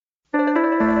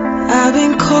I've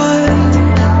been caught,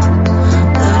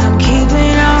 but I'm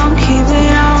keeping on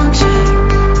to.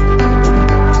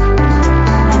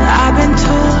 And I've been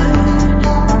torn,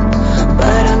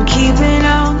 but I'm keeping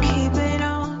on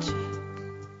to.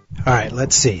 All right,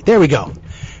 let's see. There we go.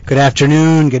 Good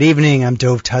afternoon, good evening. I'm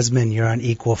Dove Tusman. You're on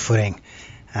Equal Footing.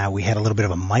 We had a little bit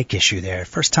of a mic issue there.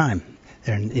 First time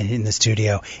there in the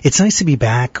studio. It's nice to be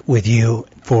back with you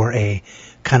for a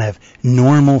kind of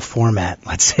normal format,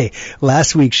 let's say.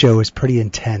 Last week's show was pretty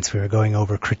intense. We were going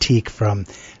over critique from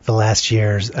the last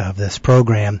years of this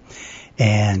program,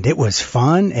 and it was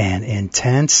fun and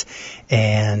intense,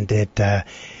 and it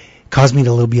caused me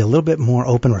to be a little bit more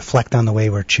open, reflect on the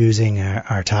way we're choosing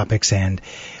our topics. And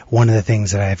one of the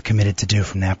things that I've committed to do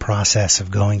from that process of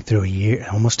going through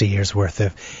almost a year's worth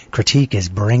of critique is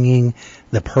bringing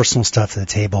the personal stuff to the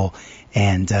table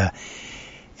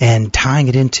and tying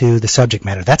it into the subject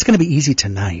matter. That's going to be easy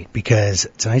tonight because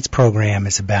tonight's program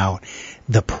is about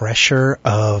the pressure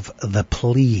of the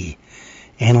plea,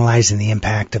 analyzing the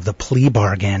impact of the plea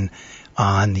bargain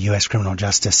on the U.S. criminal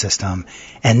justice system.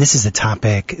 And this is a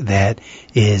topic that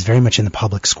is very much in the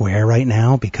public square right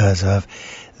now because of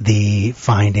the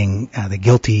finding, the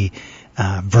guilty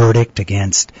verdict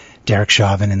against Derek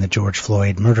Chauvin in the George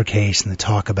Floyd murder case, and the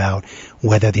talk about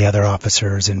whether the other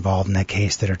officers involved in that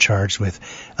case that are charged with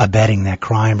abetting that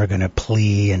crime are going to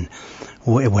plea, and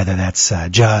whether that's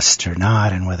just or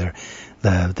not, and whether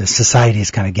the society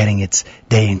is kind of getting its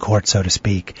day in court, so to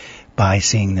speak, by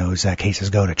seeing those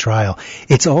cases go to trial.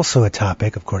 It's also a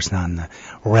topic, of course, not in the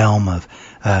realm of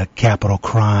capital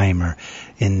crime or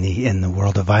in the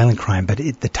world of violent crime, but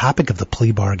the topic of the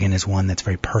plea bargain is one that's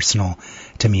very personal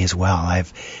to me as well.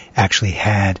 I've actually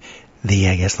had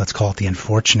I guess let's call it the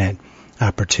unfortunate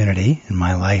opportunity in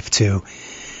my life to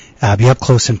be up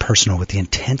close and personal with the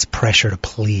intense pressure to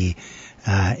plea,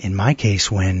 in my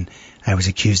case when I was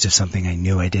accused of something I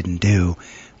knew I didn't do,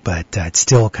 but it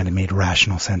still kind of made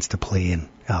rational sense to plea, and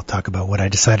I'll talk about what I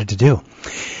decided to do.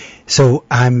 So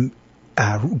I'm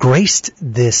graced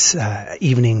this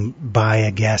evening by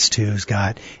a guest who's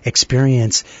got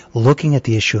experience looking at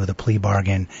the issue of the plea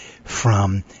bargain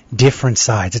from different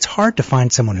sides. It's hard to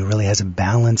find someone who really has a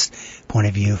balanced point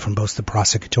of view from both the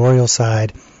prosecutorial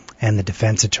side and the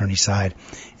defense attorney side.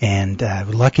 And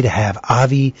we're lucky to have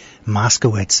Avi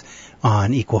Moskowitz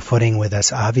on Equal Footing with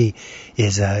us. Avi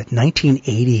is a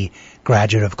 1980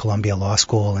 graduate of Columbia Law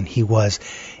School, and he was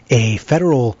a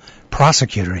federal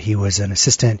prosecutor. He was an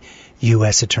assistant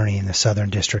U.S. attorney in the Southern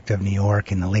District of New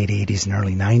York in the late 80s and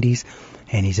early 90s,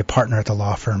 and he's a partner at the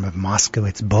law firm of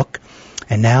Moskowitz Book.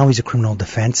 And now he's a criminal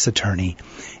defense attorney,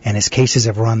 and his cases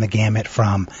have run the gamut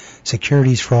from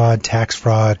securities fraud, tax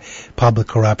fraud, public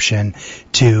corruption,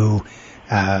 to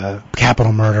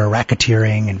capital murder,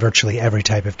 racketeering, and virtually every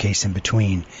type of case in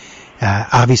between.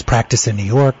 Avi's practiced in New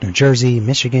York, New Jersey,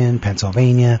 Michigan,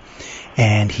 Pennsylvania,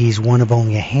 and he's one of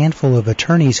only a handful of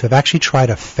attorneys who have actually tried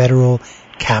a federal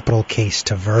capital case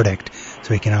to verdict.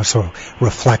 So he can also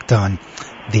reflect on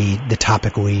the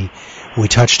topic we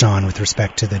touched on with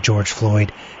respect to the George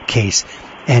Floyd case.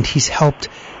 And he's helped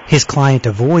his client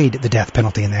avoid the death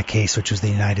penalty in that case, which was the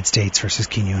United States versus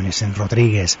Quinones and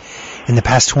Rodriguez. In the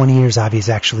past 20 years, Avi has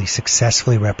actually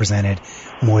successfully represented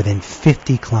more than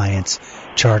 50 clients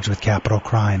charged with capital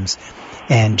crimes.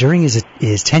 And during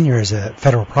his tenure as a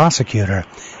federal prosecutor,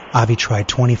 Avi tried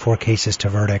 24 cases to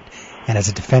verdict, and as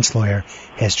a defense lawyer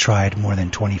has tried more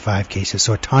than 25 cases.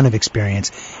 So a ton of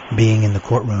experience being in the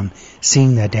courtroom,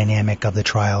 seeing the dynamic of the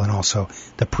trial and also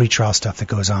the pretrial stuff that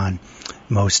goes on,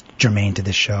 most germane to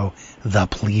this show, the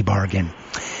plea bargain.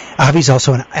 Avi's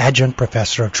also an adjunct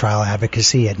professor of trial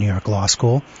advocacy at New York Law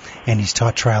School, and he's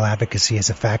taught trial advocacy as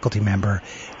a faculty member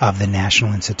of the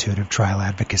National Institute of Trial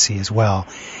Advocacy as well.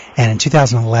 And in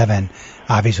 2011,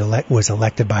 Avi was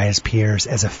elected by his peers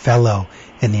as a fellow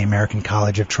in the American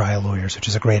College of Trial Lawyers, which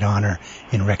is a great honor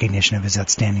in recognition of his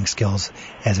outstanding skills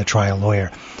as a trial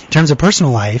lawyer. In terms of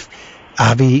personal life,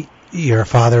 Avi, you're a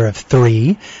father of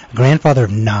 3, a grandfather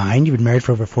of 9. You've been married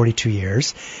for over 42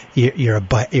 years. You're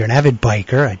an avid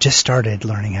biker. I just started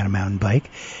learning how to mountain bike.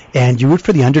 And you root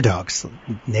for the underdogs,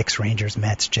 Knicks, Rangers,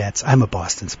 Mets, Jets. I'm a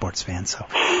Boston sports fan, so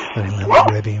let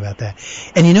me ribbing about that.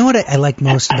 And you know what I like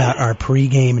most about our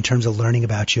pregame in terms of learning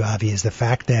about you, Avi, is the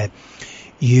fact that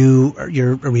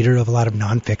you're a reader of a lot of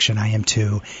nonfiction. I am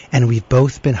too. And we've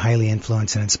both been highly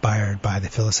influenced and inspired by the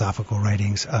philosophical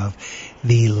writings of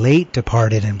the late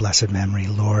departed in blessed memory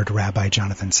Lord Rabbi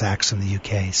Jonathan Sacks from the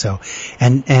UK. So,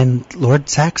 and Lord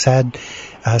Sacks had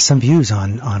some views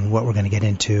on what we're going to get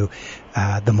into,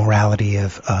 the morality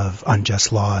of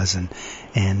unjust laws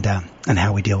and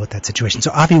how we deal with that situation. So,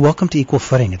 Avi, welcome to Equal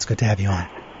Footing. It's good to have you on.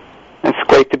 It's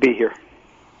great Great to be here.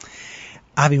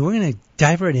 Avi, we're going to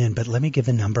dive right in, but let me give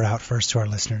the number out first to our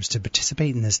listeners to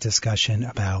participate in this discussion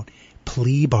about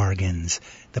plea bargains,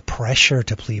 the pressure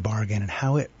to plea bargain, and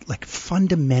how it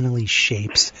fundamentally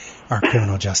shapes our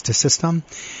criminal justice system.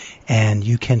 And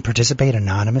you can participate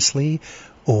anonymously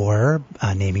or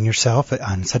naming yourself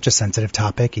on such a sensitive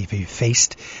topic. If you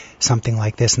faced something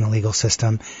like this in the legal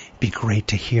system, it'd be great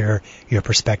to hear your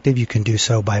perspective. You can do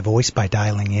so by voice, by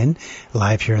dialing in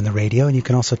live here on the radio, and you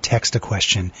can also text a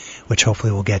question, which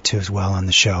hopefully we'll get to as well on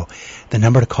the show. The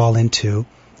number to call into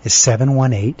is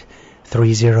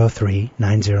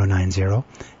 718-303-9090.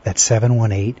 That's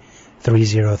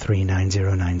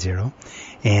 718-303-9090.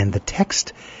 And the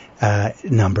text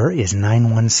number is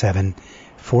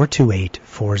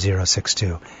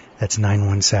 917-428-4062. That's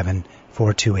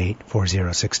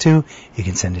 917-428-4062. You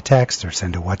can send a text or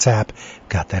send a WhatsApp.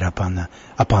 Got that up on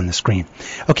the screen.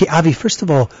 Okay, Avi, first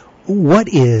of all, what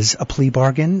is a plea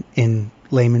bargain in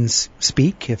layman's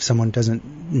speak if someone doesn't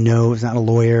know, is not a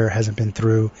lawyer, hasn't been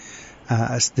through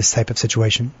this type of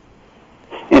situation?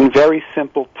 In very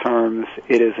simple terms,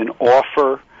 it is an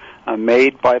offer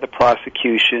made by the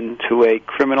prosecution to a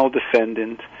criminal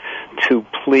defendant to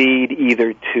plead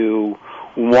either to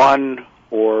one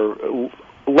or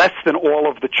less than all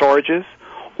of the charges,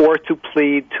 or to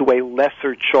plead to a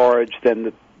lesser charge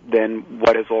than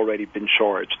what has already been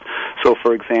charged. So,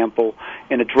 for example,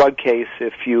 in a drug case,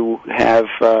 if you have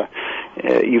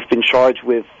you've been charged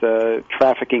with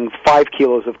trafficking 5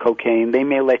 kilos of cocaine, they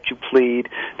may let you plead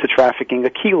to trafficking a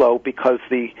kilo because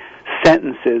the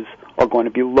sentences are going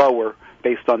to be lower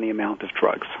based on the amount of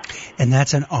drugs. And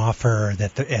that's an offer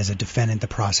that, as a defendant, the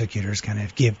prosecutors kind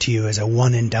of give to you as a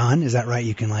one and done. Is that right?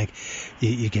 You can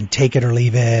you can take it or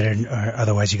leave it, or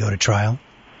otherwise you go to trial?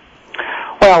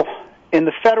 Well, in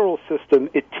the federal system,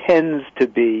 it tends to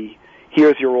be,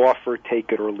 here's your offer,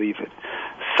 take it or leave it.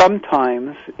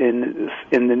 Sometimes in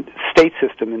the state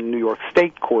system, in New York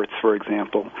state courts, for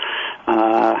example,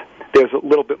 there's a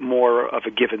little bit more of a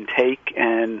give and take,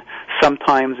 and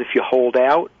sometimes if you hold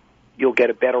out, you'll get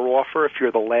a better offer if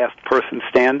you're the last person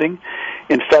standing.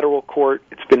 In federal court,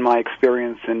 it's been my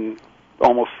experience in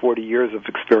almost 40 years of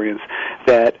experience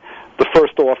that the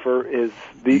first offer is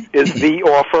the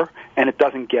offer, and it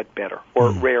doesn't get better, or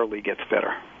it rarely gets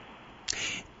better.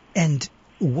 And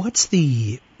what's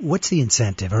the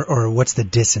incentive, or what's the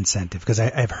disincentive? Because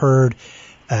I've heard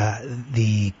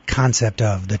the concept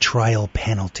of the trial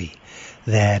penalty,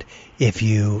 that if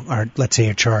you are, let's say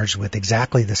you're charged with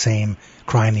exactly the same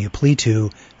crime that you plead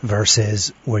to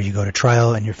versus where you go to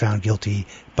trial and you're found guilty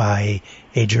by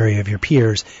a jury of your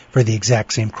peers for the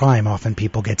exact same crime, often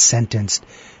people get sentenced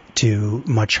to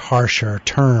much harsher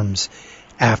terms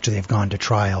after they've gone to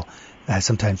trial.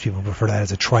 Sometimes people refer to that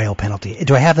as a trial penalty.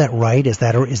 Do I have that right? Is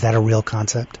that a real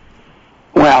concept?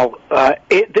 Well,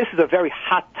 this is a very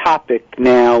hot topic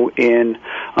now in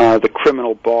the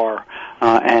criminal bar,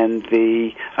 and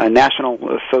the National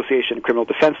Association of Criminal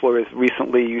Defense Lawyers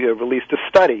recently released a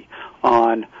study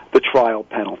on the trial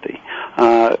penalty.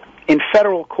 In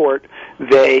federal court,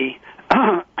 they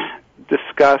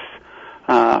discuss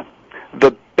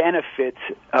the benefits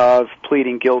of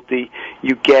pleading guilty.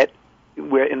 You get,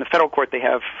 where in the federal court they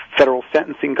have federal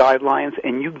sentencing guidelines,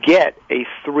 and you get a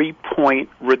 3-point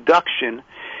reduction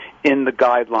in the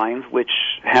guidelines, which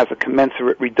has a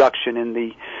commensurate reduction in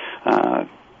the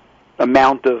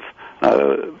amount of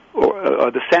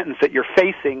or the sentence that you're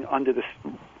facing under the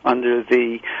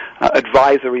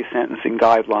advisory sentencing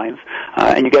guidelines,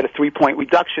 and you get a 3-point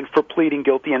reduction for pleading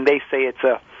guilty, and they say it's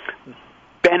a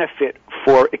benefit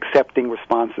for accepting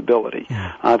responsibility.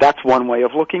 That's one way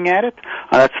of looking at it.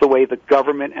 That's the way the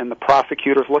government and the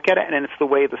prosecutors look at it, and it's the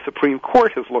way the Supreme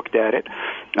Court has looked at it.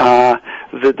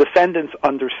 The defendants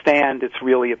understand it's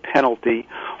really a penalty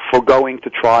for going to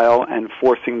trial and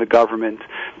forcing the government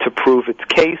to prove its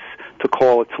case, to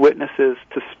call its witnesses,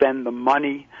 to spend the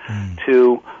money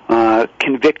to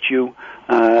convict you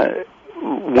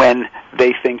when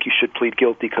they think you should plead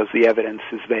guilty because the evidence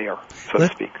is there, so to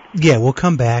speak. Yeah, we'll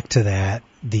come back to that,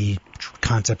 the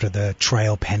concept of the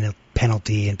trial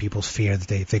penalty and people's fear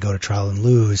that if they go to trial and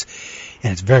lose,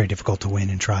 and it's very difficult to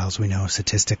win in trials, we know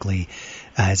statistically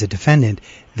as a defendant,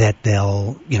 that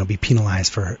they'll be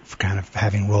penalized for kind of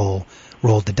having rolled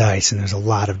the dice, and there's a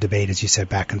lot of debate, as you said,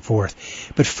 back and forth.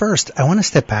 But first, I want to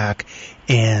step back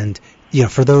and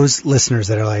for those listeners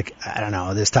that are like, I don't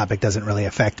know, this topic doesn't really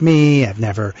affect me, I've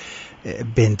never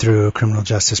been through a criminal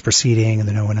justice proceeding,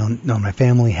 and no one in my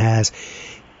family has.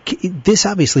 This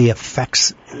obviously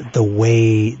affects the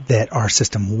way that our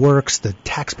system works, the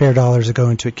taxpayer dollars that go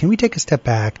into it. Can we take a step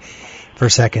back for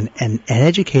a second and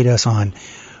educate us on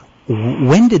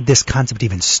When did this concept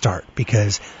even start?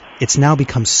 Because it's now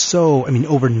become so,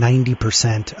 over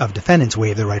 90% of defendants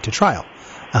waive their right to trial,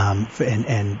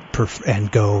 and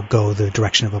go the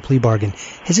direction of a plea bargain.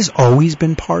 Has this always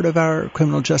been part of our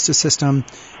criminal justice system?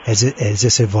 Has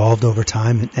this evolved over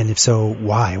time? And if so,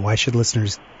 why? Why should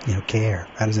listeners, care?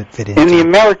 How does it fit in? In the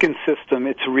American system,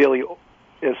 it's really,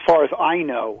 as far as I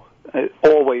know,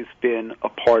 always been a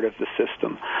part of the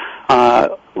system.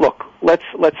 Look, let's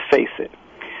face it.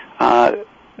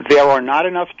 There are not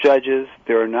enough judges,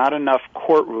 there are not enough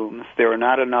courtrooms, there are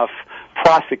not enough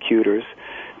prosecutors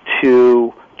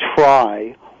to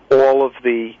try all of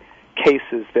the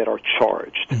cases that are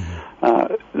charged.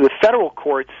 The federal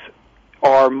courts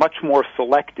are much more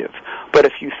selective. But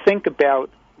if you think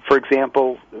about, for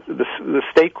example, the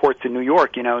state courts in New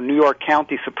York, New York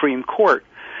County Supreme Court,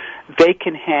 they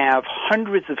can have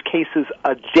hundreds of cases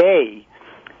a day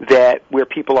where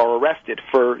people are arrested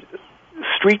for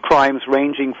street crimes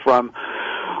ranging from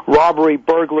robbery,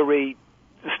 burglary,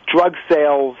 drug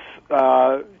sales,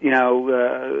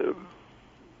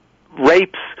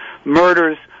 rapes,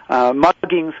 murders,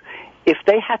 muggings. If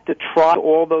they had to try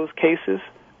all those cases,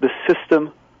 the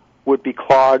system would be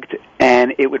clogged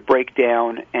and it would break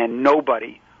down and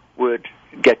nobody would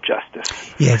get justice.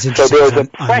 Yeah, it's so there's a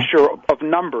pressure of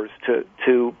numbers to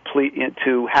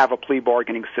have a plea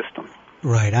bargaining system.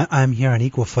 Right. I'm here on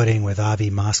equal footing with Avi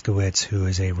Moskowitz, who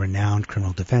is a renowned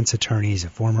criminal defense attorney. He's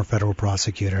a former federal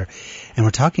prosecutor. And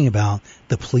we're talking about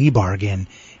the plea bargain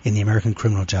in the American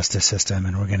criminal justice system.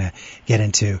 And we're going to get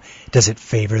into, does it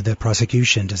favor the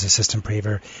prosecution? Does the system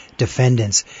favor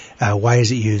defendants? Why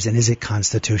is it used? And is it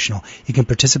constitutional? You can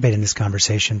participate in this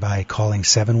conversation by calling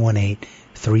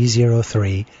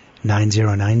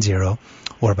 718-303-9090.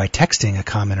 Or by texting a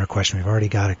comment or question. We've already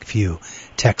got a few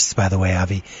texts, by the way,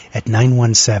 Avi, at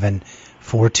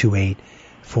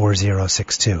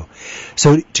 917-428-4062.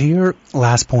 So to your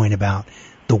last point about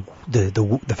the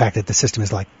fact that the system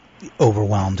is like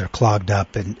overwhelmed or clogged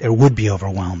up, and it would be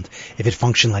overwhelmed if it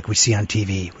functioned like we see on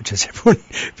TV, which is everyone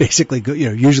basically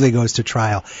usually goes to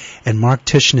trial. And Mark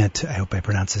Tushnet, I hope I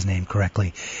pronounced his name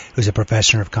correctly, who's a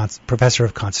professor of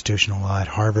constitutional law at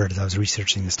Harvard, as I was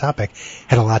researching this topic,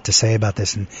 had a lot to say about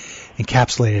this and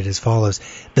encapsulated as follows: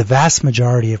 the vast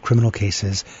majority of criminal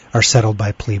cases are settled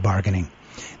by plea bargaining.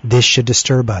 This should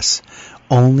disturb us.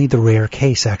 Only the rare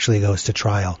case actually goes to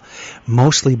trial,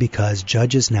 mostly because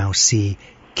judges now see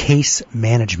case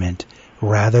management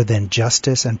rather than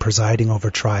justice and presiding over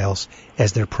trials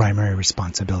as their primary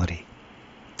responsibility.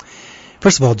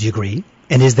 First of all, do you agree?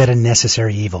 And is that a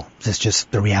necessary evil? Is this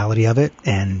just the reality of it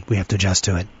and we have to adjust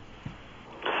to it?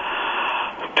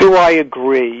 Do I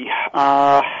agree?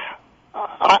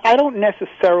 I don't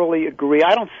necessarily agree.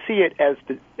 I don't see it as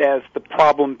the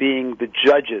problem being the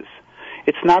judges.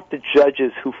 It's not the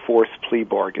judges who force plea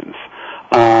bargains.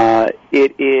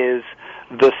 It is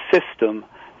the system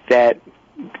that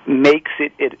makes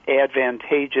it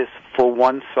advantageous for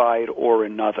one side or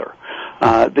another.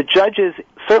 The judges,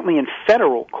 certainly in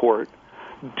federal court,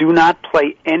 do not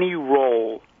play any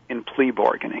role in plea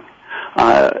bargaining.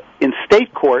 In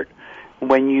state court,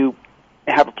 when you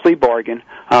have a plea bargain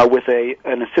with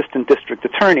an assistant district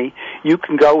attorney, you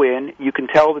can go in, you can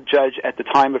tell the judge at the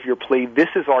time of your plea, this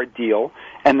is our deal,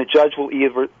 and the judge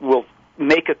will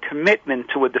make a commitment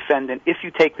to a defendant, if you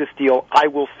take this deal, I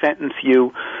will sentence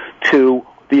you to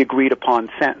the agreed-upon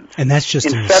sentence. And that's just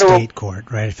in state court,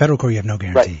 right? In federal court, you have no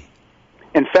guarantee. Right.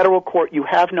 In federal court, you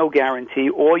have no guarantee.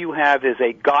 All you have is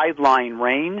a guideline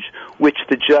range, which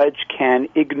the judge can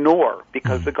ignore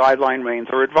because the guideline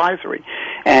ranges are advisory.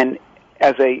 And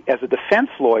as a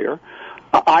defense lawyer,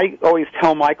 I always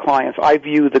tell my clients, I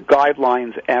view the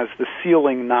guidelines as the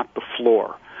ceiling, not the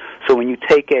floor. So when you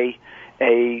take a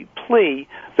plea,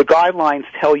 the guidelines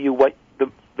tell you what the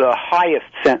highest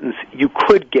sentence you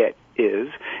could get is,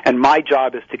 and my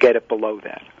job is to get it below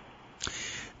that.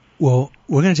 Well,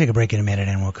 we're going to take a break in a minute,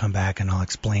 and we'll come back, and I'll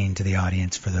explain to the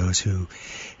audience, for those who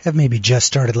have maybe just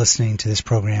started listening to this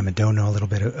program and don't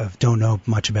know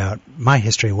much about my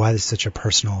history, why this is such a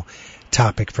personal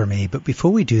topic for me. But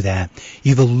before we do that,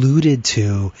 you've alluded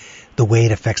to the way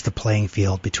it affects the playing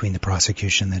field between the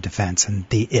prosecution and the defense, and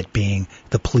it being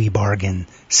the plea bargain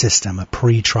system, a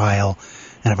pre-trial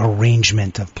kind of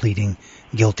arrangement of pleading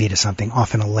guilty to something,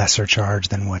 often a lesser charge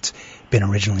than what's been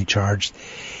originally charged.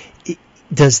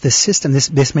 Does the system,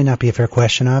 this may not be a fair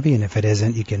question, Avi, and if it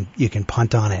isn't, you can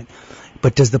punt on it,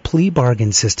 but does the plea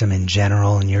bargain system in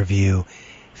general, in your view,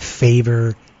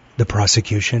 favor the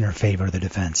prosecution or favor the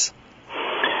defense?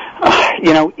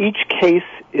 Each case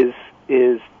is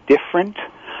different.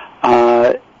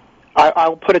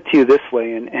 I'll put it to you this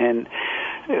way, and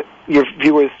your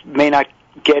viewers may not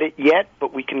get it yet,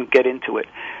 but we can get into it.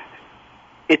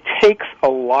 It takes a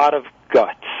lot of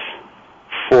guts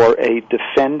for a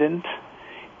defendant,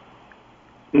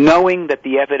 knowing that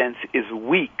the evidence is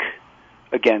weak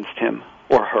against him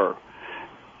or her,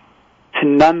 to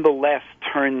nonetheless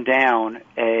turn down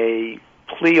a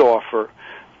plea offer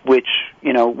which,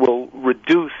 will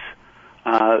reduce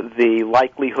the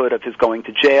likelihood of his going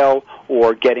to jail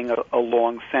or getting a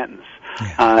long sentence.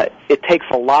 Yeah. It takes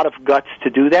a lot of guts to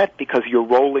do that because you're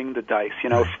rolling the dice.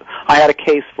 Right. I had a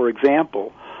case, for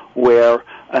example, where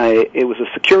it was a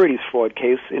securities fraud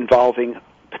case involving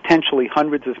potentially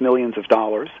hundreds of millions of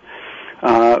dollars.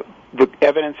 The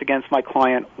evidence against my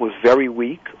client was very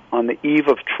weak. On the eve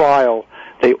of trial,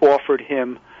 they offered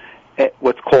him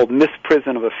what's called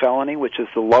misprison of a felony, which is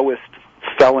the lowest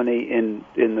felony in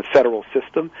the federal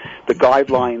system. The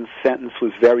guideline sentence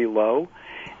was very low,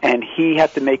 and he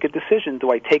had to make a decision.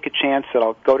 Do I take a chance that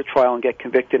I'll go to trial and get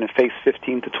convicted and face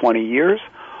 15 to 20 years,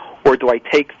 or do I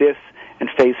take this and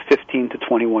face 15 to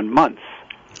 21 months?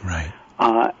 Right.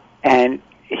 And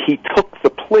he took the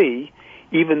plea,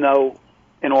 even though,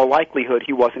 in all likelihood,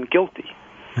 he wasn't guilty,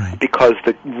 right, because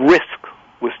the risk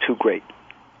was too great.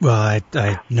 Well,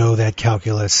 I know that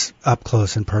calculus up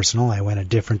close and personal. I went a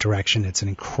different direction. It's an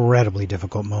incredibly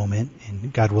difficult moment,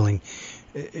 and God willing,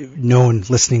 no one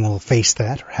listening will face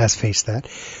that or has faced that.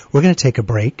 We're going to take a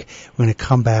break. We're going to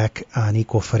come back on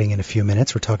Equal Footing in a few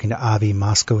minutes. We're talking to Avi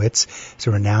Moskowitz. He's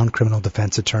a renowned criminal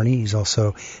defense attorney. He's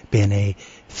also been a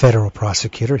federal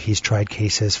prosecutor. He's tried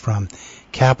cases from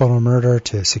capital murder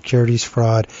to securities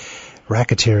fraud,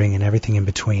 racketeering, and everything in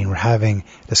between. We're having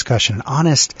discussion, an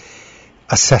honest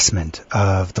assessment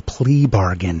of the plea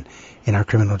bargain in our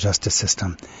criminal justice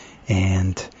system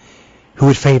and who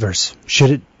it favors.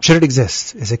 Should it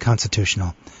exist? Is it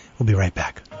constitutional? We'll be right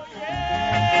back.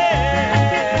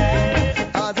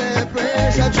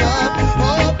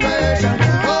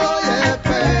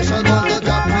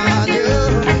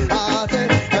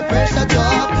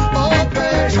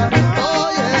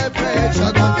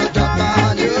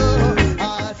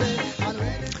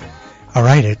 All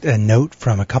right, a note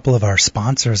from a couple of our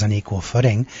sponsors on Equal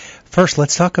Footing. First,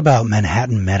 let's talk about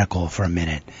Manhattan Medical for a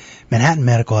minute. Manhattan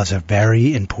Medical has a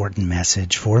very important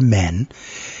message for men.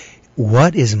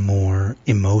 What is more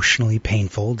emotionally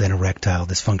painful than erectile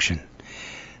dysfunction?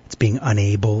 It's being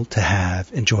unable to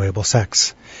have enjoyable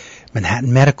sex.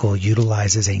 Manhattan Medical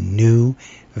utilizes a new,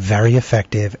 very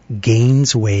effective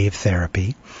gains wave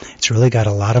therapy. It's really got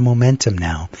a lot of momentum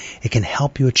now. It can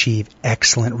help you achieve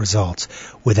excellent results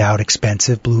without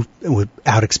expensive blue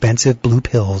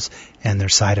pills and their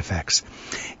side effects.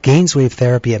 Gains wave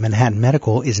therapy at Manhattan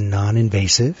Medical is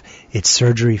non-invasive. It's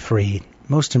surgery-free.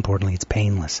 Most importantly, it's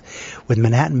painless. With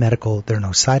Manhattan Medical, there are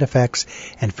no side effects,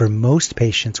 and for most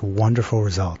patients, wonderful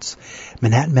results.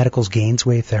 Manhattan Medical's Gains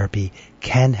Wave Therapy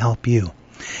can help you.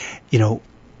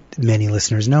 Many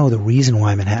listeners know the reason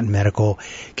why Manhattan Medical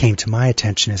came to my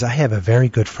attention is I have a very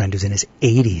good friend who's in his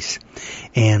 80s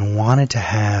and wanted to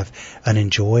have an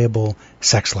enjoyable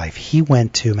sex life. He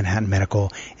went to Manhattan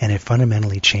Medical, and it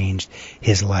fundamentally changed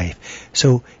his life.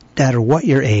 So no matter what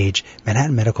your age,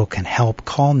 Manhattan Medical can help.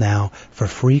 Call now for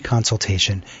free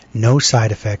consultation, no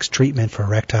side effects, treatment for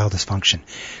erectile dysfunction.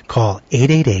 Call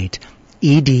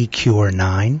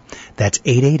 888-ED-CURE-9. That's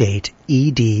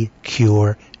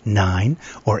 888-ED-CURE-9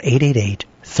 or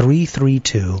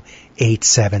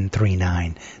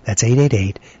 888-332-8739. That's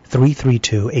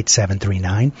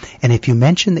 888-332-8739. And if you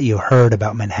mention that you heard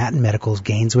about Manhattan Medical's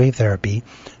Gains Wave Therapy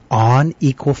on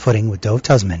Equal Footing with Dove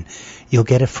Tusman, you'll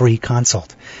get a free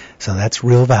consult. So that's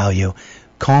real value.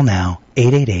 Call now,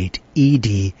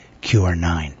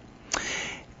 888-ED-CURE-9.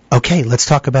 Okay, let's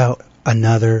talk about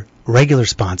another regular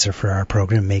sponsor for our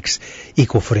program, makes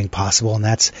Equal Footing possible, and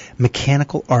that's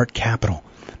Mechanical Art Capital.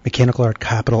 Mechanical Art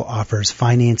Capital offers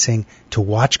financing to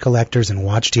watch collectors and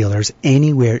watch dealers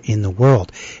anywhere in the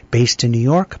world. Based in New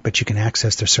York, but you can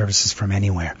access their services from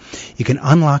anywhere. You can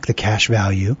unlock the cash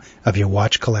value of your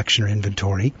watch collection or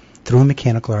inventory through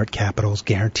Mechanical Art Capital's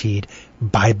guaranteed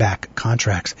buyback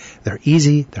contracts. They're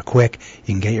easy, they're quick,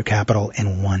 you can get your capital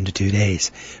in 1 to 2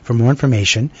 days. For more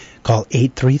information, call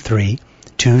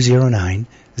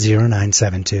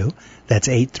 833-209-0972. That's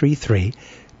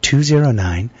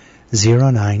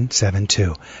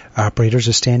 833-209-0972. Operators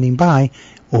are standing by,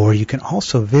 or you can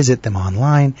also visit them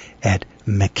online at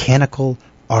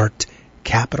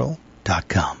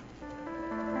mechanicalartcapital.com.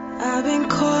 I've been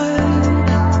caught,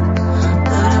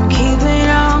 but I'm keeping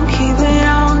on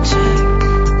to.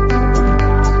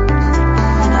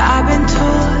 I've been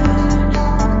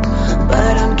told,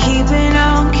 but I'm keeping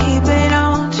on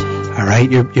to. All right,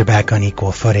 You're back on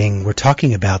equal footing. We're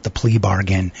talking about the plea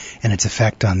bargain and its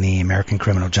effect on the American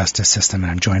criminal justice system,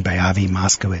 and I'm joined by Avi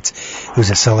Moskowitz, who's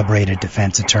a celebrated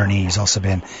defense attorney. He's also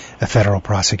been a federal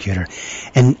prosecutor.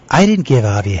 And I didn't give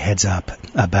Avi a heads up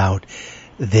about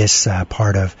this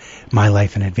part of my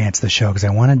life in advance of the show because I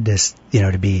wanted this,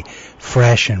 to be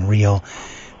fresh and real.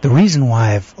 The reason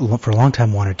why I've for a long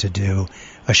time wanted to do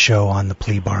a show on the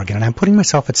plea bargain, and I'm putting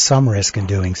myself at some risk in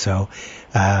doing so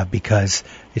because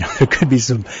there could be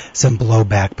some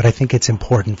blowback, but I think it's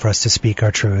important for us to speak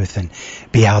our truth and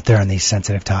be out there on these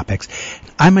sensitive topics.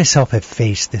 I myself have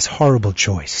faced this horrible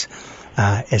choice.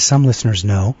 As some listeners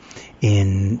know,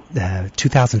 in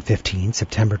 2015,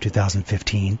 September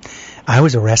 2015, I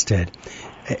was arrested,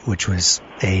 which was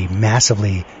a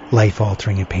massively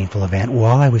life-altering and painful event,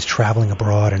 while I was traveling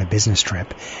abroad on a business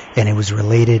trip, and it was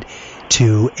related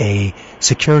to a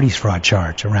securities fraud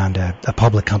charge around a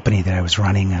public company that I was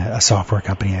running, a software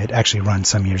company I had actually run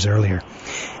some years earlier.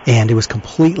 And it was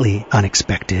completely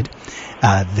unexpected.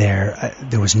 There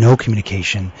was no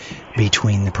communication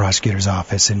between the prosecutor's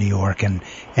office in New York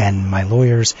and my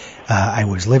lawyers. I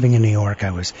was living in New York.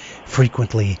 I was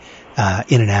frequently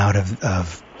in and out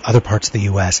of other parts of the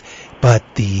U.S., but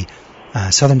the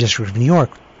Southern District of New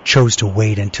York chose to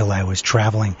wait until I was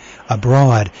traveling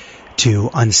abroad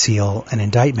to unseal an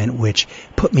indictment, which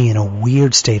put me in a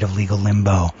weird state of legal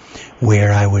limbo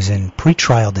where I was in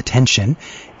pretrial detention,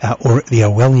 or the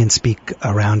Orwellian speak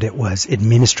around it was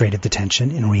administrative detention.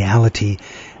 In reality,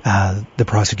 the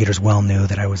prosecutors well knew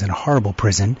that I was in a horrible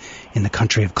prison in the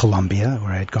country of Colombia,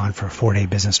 where I had gone for a 4-day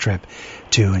business trip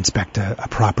to inspect a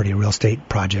property, a real estate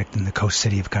project in the coast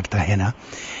city of Cartagena.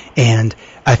 And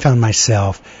I found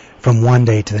myself from one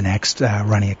day to the next,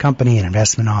 running a company, an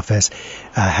investment office,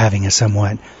 having a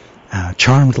somewhat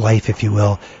charmed life, if you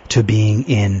will, to being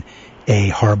in a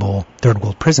horrible third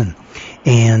world prison.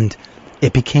 And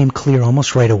it became clear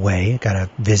almost right away, I got a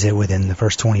visit within the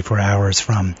first 24 hours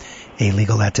from a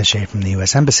legal attaché from the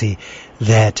U.S. Embassy,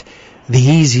 that the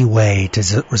easy way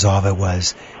to resolve it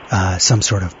was some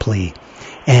sort of plea.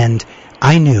 And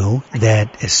I knew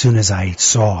that as soon as I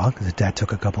saw, because that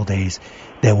took a couple days,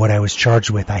 that what I was charged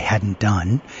with I hadn't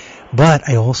done, but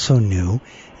I also knew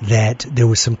that there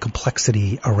was some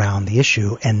complexity around the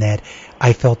issue and that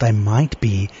I felt I might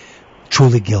be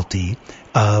truly guilty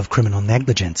of criminal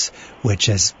negligence, which,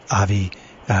 as Avi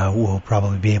will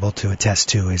probably be able to attest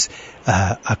to, is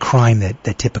a crime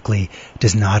that typically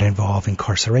does not involve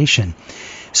incarceration.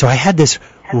 So I had this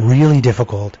really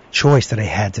difficult choice that I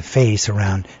had to face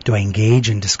around, do I engage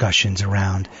in discussions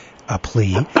around a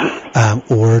plea,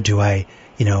 or do I,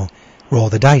 roll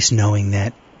the dice knowing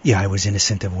that, I was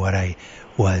innocent of what I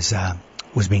was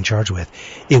being charged with.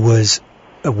 It was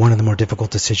one of the more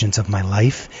difficult decisions of my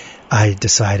life. I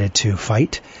decided to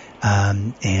fight,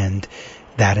 and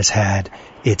that has had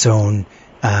its own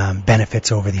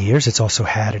benefits over the years. It's also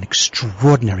had an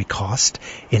extraordinary cost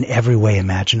in every way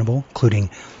imaginable, including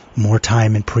more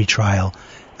time in pretrial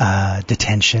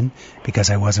detention because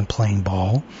I wasn't playing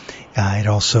ball. It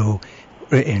also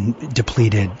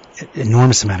depleted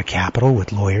enormous amount of capital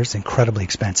with lawyers, incredibly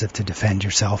expensive to defend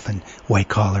yourself in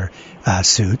white-collar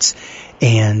suits,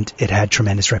 and it had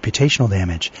tremendous reputational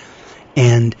damage.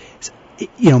 And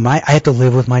I had to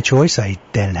live with my choice. I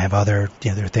then have other,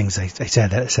 there are things I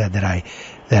said that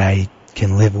I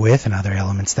can live with, and other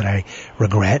elements that I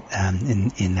regret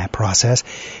in that process.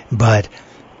 But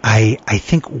I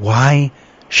think, why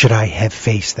should I have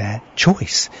faced that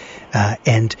choice?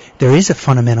 And there is a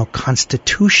fundamental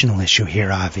constitutional issue here,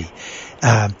 Avi.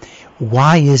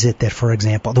 Why is it that, for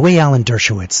example, the way Alan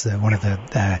Dershowitz, one of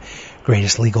the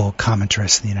greatest legal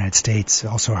commentarists in the United States,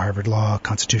 also a Harvard Law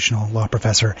constitutional law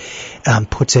professor,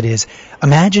 puts it is,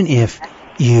 imagine if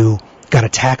you got a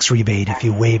tax rebate if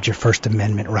you waived your First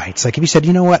Amendment rights. Like if you said,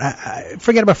 you know what, I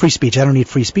forget about free speech. I don't need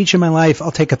free speech in my life.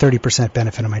 I'll take a 30%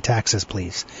 benefit on my taxes,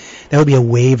 please. That would be a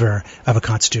waiver of a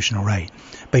constitutional right.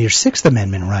 But your Sixth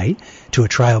Amendment right to a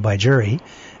trial by jury,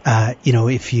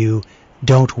 if you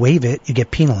don't waive it, you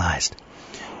get penalized.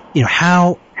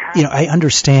 I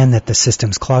understand that the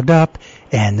system's clogged up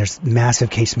and there's massive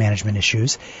case management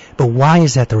issues, but why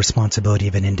is that the responsibility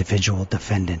of an individual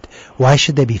defendant? Why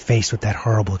should they be faced with that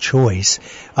horrible choice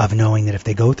of knowing that if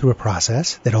they go through a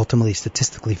process that ultimately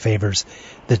statistically favors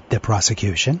the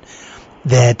prosecution,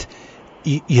 that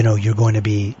you're going to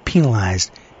be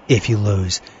penalized if you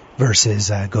lose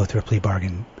versus go through a plea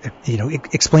bargain?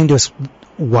 Explain to us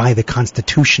why the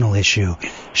constitutional issue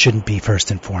shouldn't be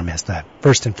first and foremost.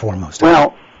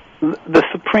 Well, the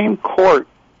Supreme Court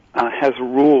has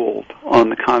ruled on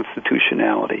the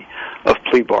constitutionality of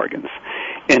plea bargains.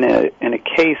 In a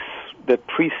case that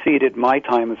preceded my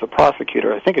time as a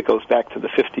prosecutor. I think it goes back to the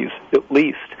 50s at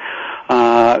least,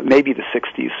 maybe the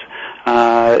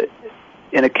 60s.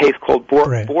 In a case called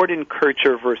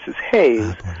Bordenkircher versus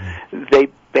Hayes, they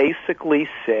basically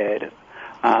said,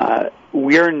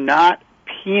 we're not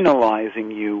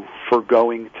penalizing you for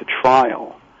going to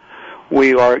trial.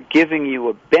 We are giving you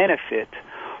a benefit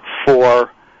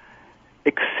for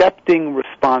accepting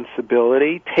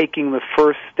responsibility, taking the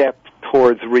first step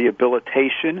towards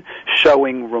rehabilitation,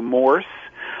 showing remorse,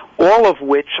 all of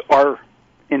which are,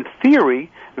 in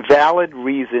theory, valid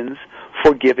reasons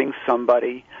for giving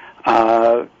somebody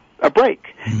a break.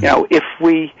 You know, if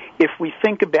we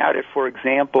think about it, for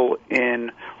example,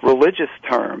 in religious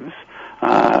terms,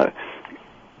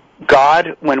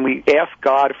 God, when we ask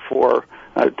God for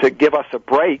to give us a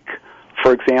break,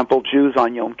 for example, Jews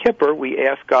on Yom Kippur, we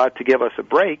ask God to give us a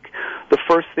break. The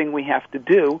first thing we have to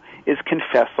do is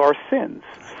confess our sins.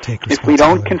 If we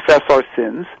don't confess our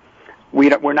sins,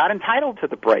 we're not entitled to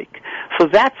the break. So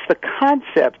that's the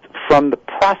concept from the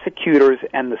prosecutors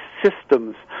and the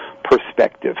system's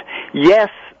perspective. Yes,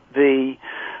 the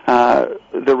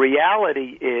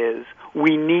reality is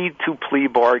we need to plea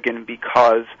bargain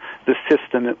because the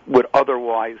system would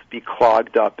otherwise be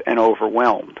clogged up and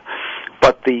overwhelmed.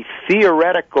 But the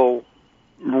theoretical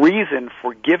reason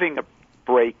for giving a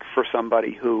break for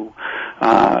somebody who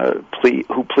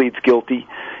pleads guilty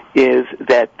is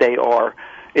that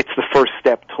it's the first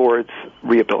step towards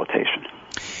rehabilitation.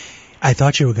 I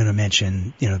thought you were going to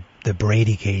mention, the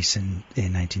Brady case in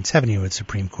 1970, where the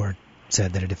Supreme Court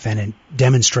said that a defendant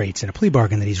demonstrates in a plea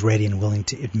bargain that he's ready and willing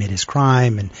to admit his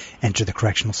crime and enter the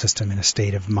correctional system in a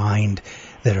state of mind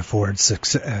that affords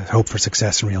hope for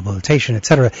success and rehabilitation,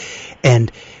 etc.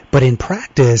 But in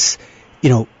practice,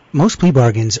 most plea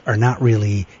bargains are not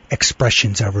really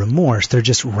expressions of remorse. They're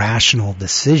just rational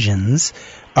decisions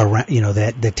around,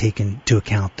 that take into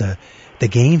account the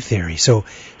game theory. So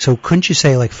couldn't you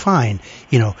say, like, fine,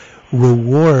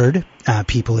 reward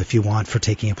people if you want for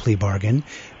taking a plea bargain,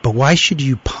 but why should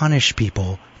you punish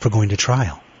people for going to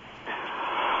trial?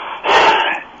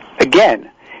 Again,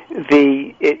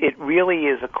 it really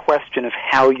is a question of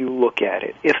how you look at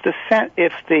it. If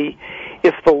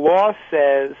the law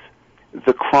says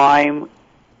the crime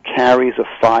carries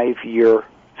a 5-year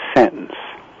sentence,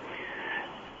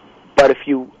 but if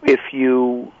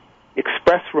you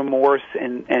express remorse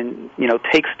and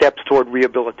take steps toward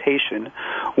rehabilitation,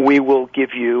 we will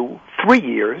give you 3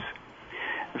 years,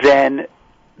 then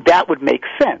that would make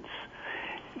sense.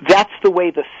 That's the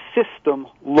way the system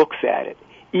looks at it,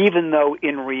 even though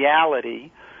in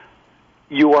reality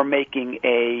you are making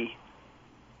a,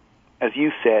 as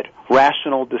you said,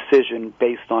 rational decision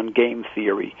based on game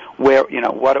theory. Where,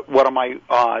 what are my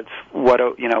odds? What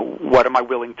am I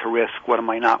willing to risk? What am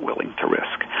I not willing to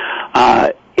risk?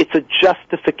 It's a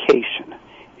justification.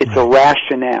 It's a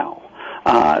rationale.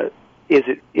 Is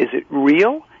it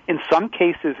real? In some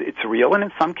cases it's real, and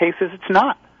in some cases it's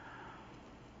not.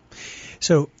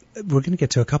 So we're going to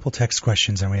get to a couple text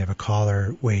questions, and we have a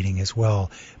caller waiting as well.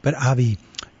 But Avi,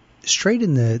 straight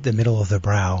in the middle of the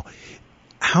brow,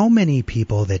 how many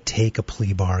people that take a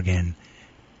plea bargain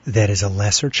that is a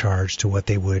lesser charge to what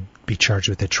they would be charged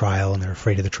with at trial, and they're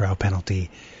afraid of the trial penalty,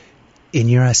 in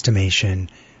your estimation,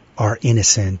 are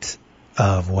innocent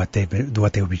of what they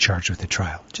would be charged with at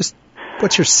trial? Just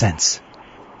what's your sense?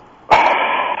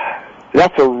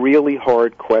 That's a really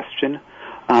hard question.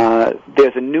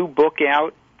 There's a new book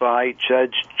out by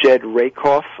Judge Jed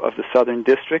Rakoff of the Southern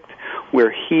District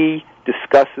where he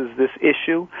discusses this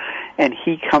issue, and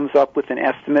he comes up with an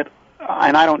estimate,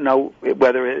 and I don't know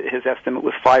whether his estimate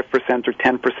was 5% or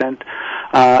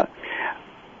 10%.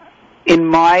 In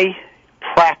my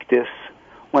practice,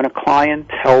 when a client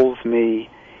tells me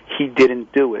he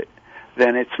didn't do it,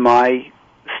 then it's my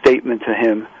statement to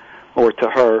him or to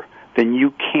her, then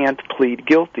you can't plead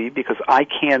guilty because I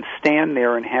can't stand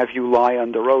there and have you lie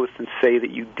under oath and say that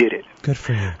you did it. Good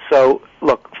for you. So,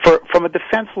 look, from a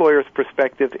defense lawyer's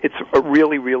perspective, it's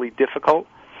really, really difficult.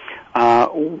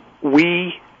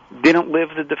 We didn't live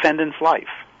the defendant's life.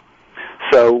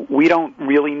 So we don't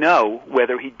really know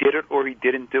whether he did it or he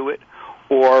didn't do it,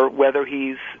 or whether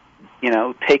he's,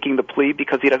 taking the plea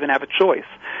because he doesn't have a choice.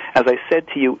 As I said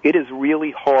to you, it is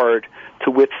really hard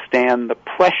to withstand the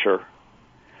pressure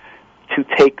to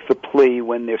take the plea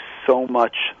when there's so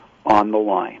much on the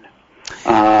line.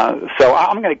 So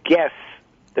I'm going to guess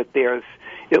that there's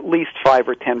at least 5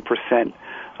 or 10%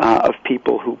 of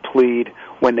people who plead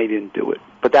when they didn't do it.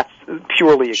 But that's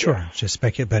purely a sure, guess. Just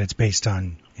speculate, but it's based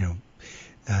on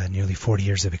nearly 40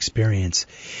 years of experience.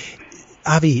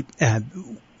 Avi,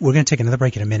 We're going to take another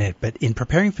break in a minute, but in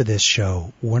preparing for this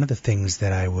show, one of the things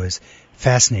that I was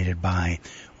fascinated by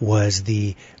was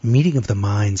the meeting of the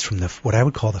minds from what I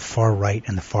would call the far right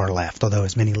and the far left. Although,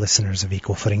 as many listeners of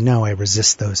Equal Footing know, I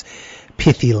resist those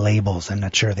pithy labels. I'm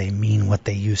not sure they mean what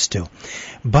they used to.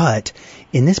 But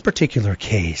in this particular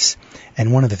case,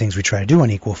 and one of the things we try to do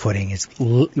on Equal Footing is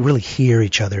really hear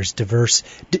each other's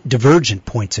divergent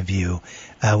points of view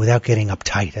without getting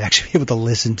uptight. Actually be able to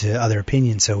listen to other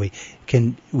opinions so we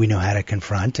know how to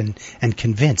confront and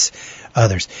convince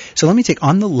others. So let me take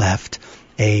on the left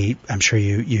I'm sure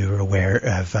you're aware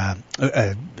of a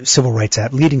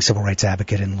leading civil rights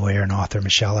advocate and lawyer and author,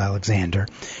 Michelle Alexander.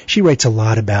 She writes a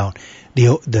lot about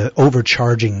the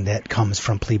overcharging that comes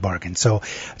from plea bargains. So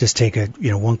I'll just take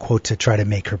one quote to try to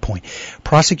make her point.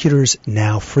 Prosecutors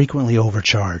now frequently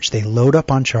overcharge. They load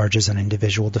up on charges on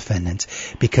individual defendants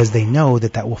because they know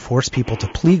that will force people to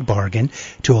plea bargain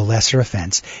to a lesser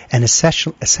offense and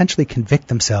essentially convict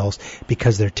themselves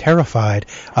because they're terrified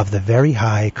of the very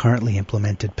high currently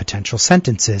implemented potential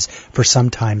sentences for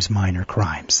sometimes minor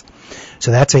crimes.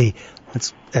 So that's a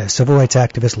civil rights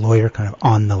activist lawyer kind of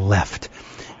on the left.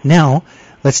 Now,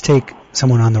 let's take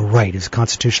someone on the right who's a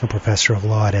constitutional professor of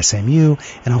law at SMU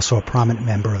and also a prominent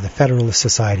member of the Federalist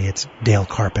Society. It's Dale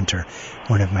Carpenter,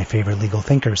 one of my favorite legal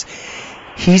thinkers.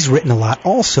 He's written a lot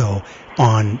also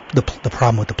on the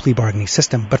problem with the plea bargaining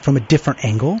system, but from a different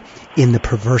angle, in the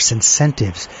perverse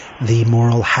incentives, the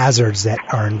moral hazards that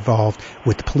are involved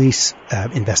with police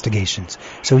investigations.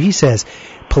 So he says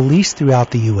police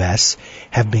throughout the U.S.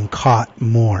 have been caught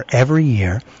more every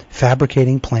year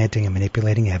fabricating, planting, and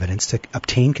manipulating evidence to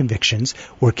obtain convictions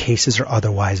where cases are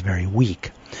otherwise very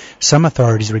weak. Some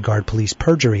authorities regard police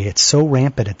perjury. It's so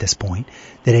rampant at this point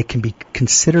that it can be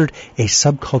considered a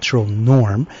subcultural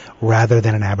norm rather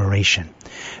than an aberration.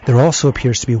 There also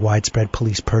appears to be widespread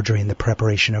police perjury in the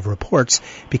preparation of reports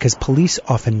because police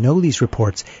often know these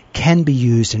reports can be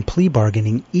used in plea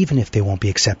bargaining even if they won't be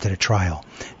accepted at trial.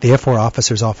 Therefore,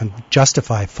 officers often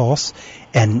justify false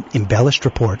and embellished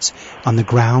reports on the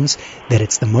grounds that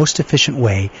it's the most efficient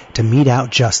way to mete out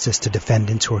justice to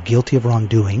defendants who are guilty of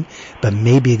wrongdoing but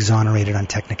may be exonerated on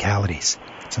technicalities.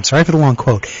 So I'm sorry for the long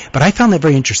quote, but I found that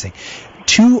very interesting.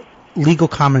 Two legal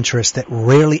commentarists that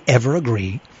rarely ever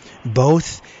agree,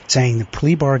 both saying the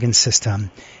plea bargain system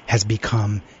has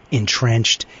become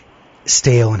entrenched,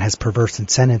 stale, and has perverse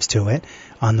incentives to it.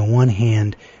 On the one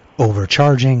hand,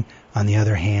 overcharging. On the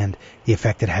other hand, the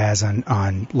effect it has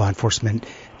on law enforcement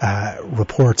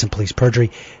reports and police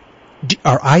perjury.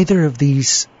 Are either of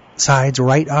these sides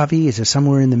right, Avi? Is there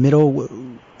somewhere in the middle?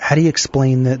 How do you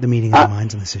explain the meeting of the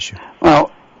minds on this issue?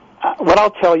 Well, what I'll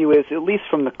tell you is, at least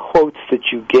from the quotes that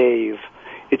you gave,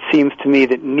 it seems to me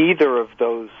that neither of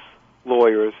those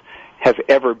lawyers have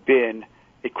ever been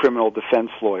a criminal defense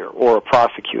lawyer or a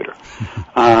prosecutor.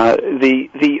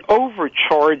 The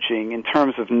overcharging in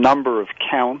terms of number of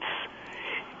counts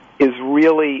is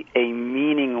really a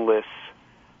meaningless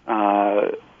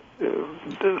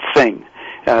thing.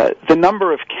 The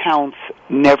number of counts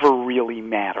never really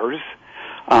matters.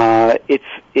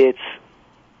 It's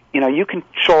you can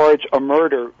charge a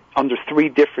murder under 3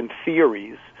 different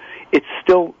theories. It's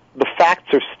still, the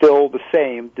facts are still the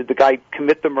same. Did the guy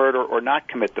commit the murder or not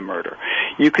commit the murder?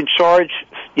 You can charge,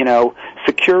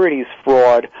 securities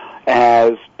fraud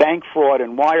as bank fraud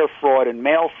and wire fraud and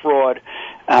mail fraud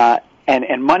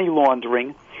and money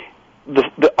laundering.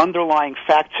 The underlying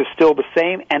facts are still the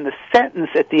same, and the sentence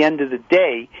at the end of the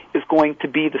day is going to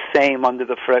be the same under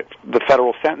the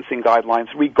federal sentencing guidelines,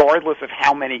 regardless of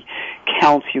how many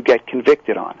counts you get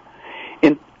convicted on.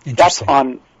 That's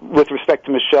with respect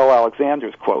to Michelle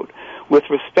Alexander's quote. With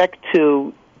respect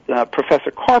to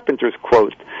Professor Carpenter's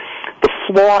quote, the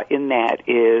flaw in that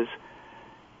is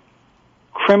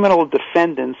criminal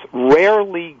defendants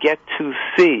rarely get to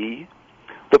see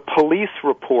the police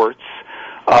reports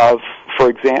of, for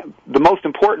example, the most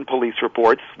important police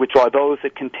reports, which are those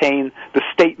that contain the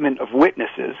statement of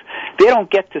witnesses. They don't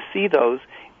get to see those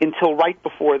until right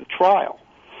before the trial.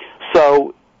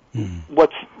 So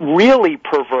what's really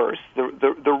perverse,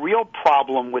 the real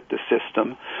problem with the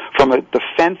system from a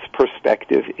defense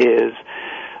perspective is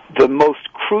the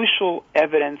most crucial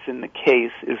evidence in the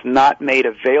case is not made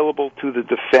available to the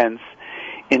defense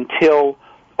until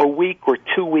a week or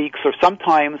 2 weeks or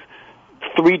sometimes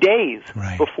 3 days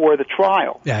before the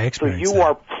trial. Yeah, I experienced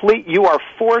you are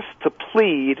forced to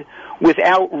plead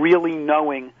without really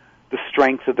knowing the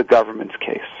strength of the government's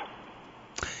case.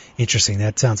 Interesting.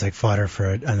 That sounds like fodder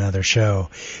for another show.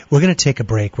 We're going to take a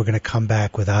break. We're going to come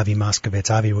back with Avi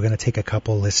Moskowitz. Avi, we're going to take a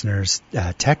couple listeners'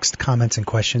 text, comments, and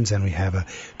questions, and we have a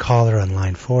caller on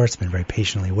line 4. It's been very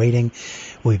patiently waiting.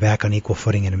 We'll be back on Equal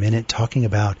Footing in a minute, talking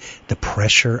about the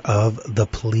pressure of the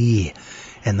plea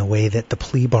and the way that the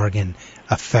plea bargain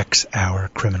affects our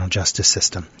criminal justice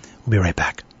system. We'll be right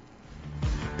back.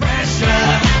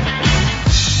 Pressure.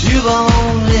 You've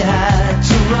only had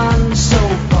to run so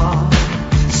far,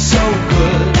 so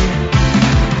good.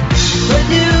 But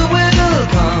you will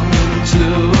come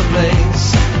to a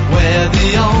place where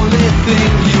the only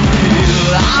thing you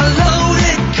feel are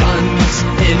loaded guns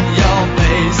in your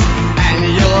face, and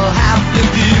you'll have to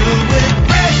deal with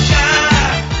pressure.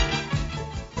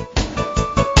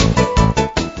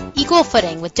 Equal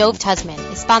Footing with Dove Tusman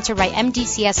is sponsored by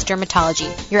MDCS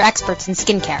Dermatology, your experts in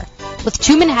skincare. With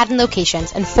 2 Manhattan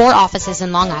locations and 4 offices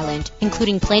in Long Island,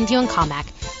 including Plainview and Commack,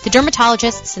 the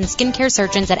dermatologists and skincare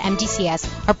surgeons at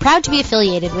MDCS are proud to be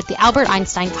affiliated with the Albert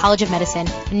Einstein College of Medicine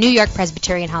and New York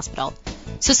Presbyterian Hospital.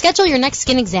 So schedule your next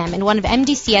skin exam in one of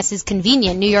MDCS's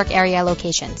convenient New York area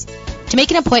locations. To make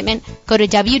an appointment, go to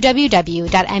www.mdcs.live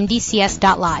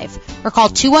or call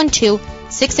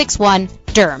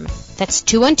 212-661-DERM. That's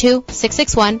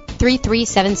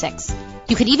 212-661-3376.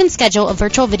 You can even schedule a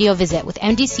virtual video visit with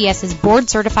MDCS's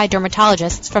board-certified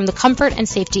dermatologists from the comfort and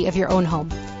safety of your own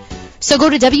home. So go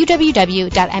to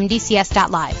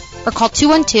www.mdcs.live or call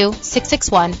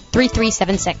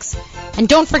 212-661-3376. And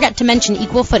don't forget to mention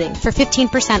Equal Footing for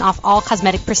 15% off all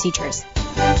cosmetic procedures.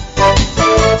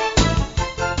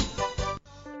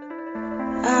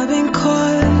 I've been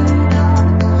caught,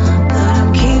 but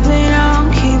I'm keeping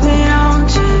on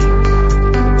to.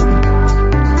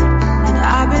 And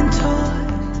I've been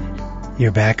told.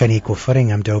 You're back on Equal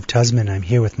Footing. I'm Dove Tusman. I'm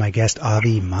here with my guest,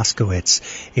 Avi Moskowitz,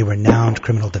 a renowned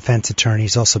criminal defense attorney.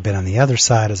 He's also been on the other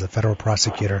side as a federal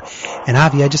prosecutor. And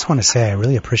Avi, I just want to say I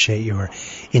really appreciate your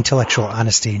intellectual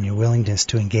honesty and your willingness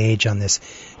to engage on this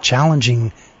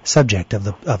challenging subject of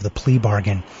the plea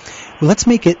bargain. Well, let's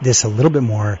make this a little bit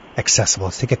more accessible.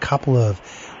 Let's take a couple of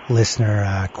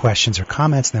listener questions or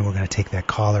comments, and then we're going to take that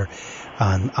caller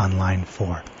on line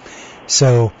 4.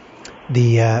 So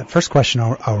the first question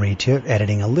I'll read to you,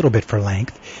 editing a little bit for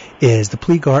length, is the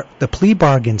plea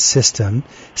bargain system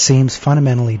seems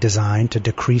fundamentally designed to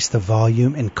decrease the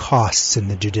volume and costs in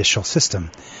the judicial system.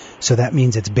 So that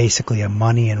means it's basically a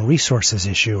money and resources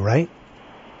issue, right?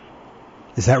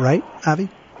 Is that right, Avi?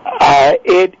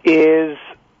 It is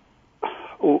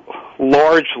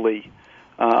largely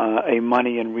a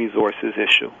money and resources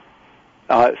issue.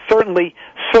 Certainly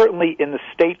in the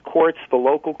state courts, the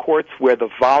local courts, where the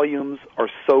volumes are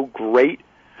so great,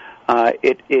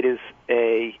 it is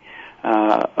a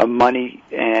money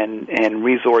and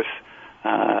resource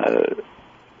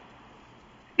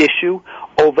issue.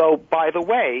 Although, by the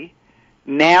way,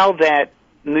 now that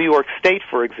New York State,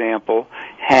 for example,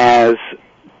 has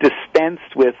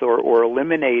dispensed with or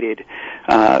eliminated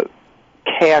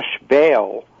cash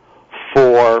bail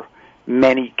for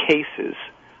many cases,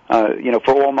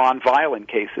 for all nonviolent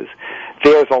cases,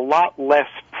 there's a lot less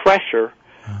pressure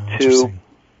to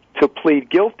plead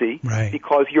guilty, right,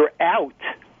 because you're out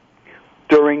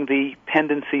during the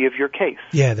pendency of your case.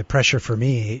 Yeah, the pressure for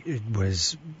me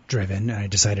was driven, and I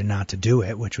decided not to do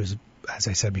it, which was, as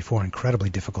I said before, an incredibly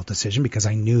difficult decision because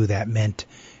I knew that meant,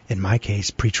 in my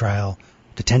case, pretrial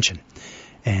detention.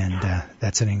 And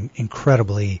that's an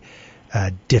incredibly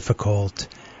difficult.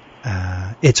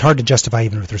 It's hard to justify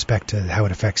even with respect to how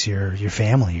it affects your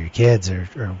family, your kids, or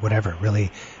whatever.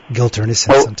 Really, guilt or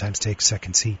innocence sometimes takes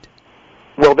second seat.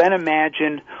 Well, then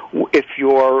imagine if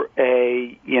you're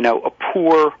a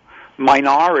poor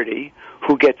minority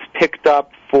who gets picked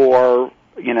up for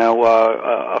a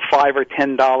 $5 or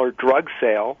 $10 drug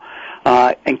sale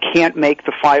and can't make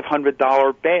the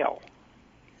 $500 bail.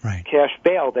 Right. Cash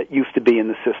bail that used to be in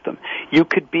the system. You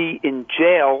could be in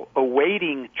jail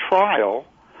awaiting trial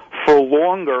for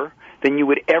longer than you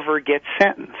would ever get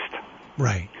sentenced.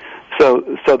 Right.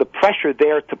 So the pressure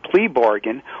there to plea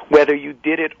bargain, whether you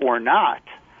did it or not,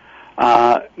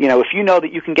 if you know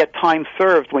that you can get time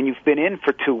served when you've been in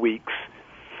for 2 weeks,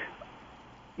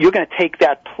 you're going to take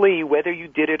that plea whether you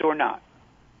did it or not.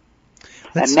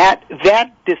 And that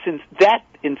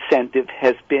incentive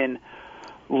has been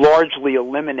largely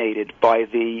eliminated by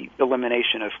the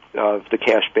elimination of the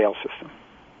cash bail system.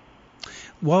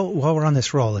 While we're on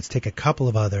this roll, let's take a couple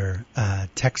of other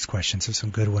text questions. There's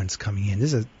some good ones coming in.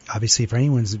 This is obviously, if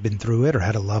anyone's been through it or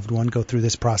had a loved one go through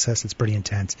this process, it's pretty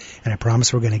intense. And I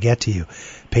promise we're going to get to you.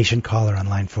 Patient caller on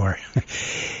line 4.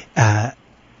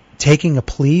 Taking a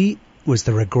plea was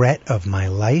the regret of my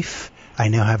life. I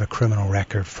now have a criminal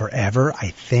record forever, I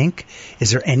think.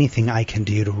 Is there anything I can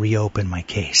do to reopen my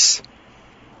case?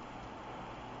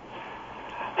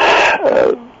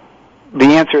 The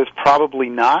answer is probably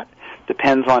not.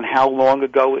 Depends on how long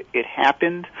ago it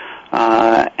happened,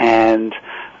 and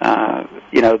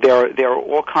there are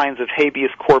all kinds of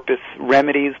habeas corpus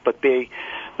remedies, but the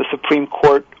Supreme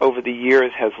Court over the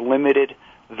years has limited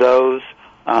those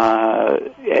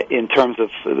in terms of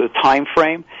the time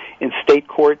frame. In state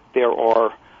court, there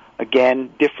are again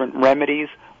different remedies,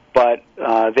 but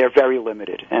they're very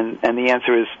limited. And the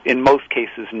answer is, in most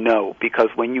cases, no, because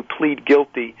when you plead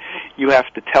guilty, you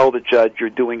have to tell the judge you're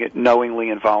doing it knowingly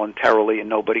and voluntarily, and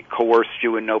nobody coerced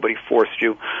you and nobody forced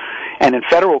you. And in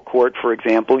federal court, for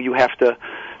example, you have to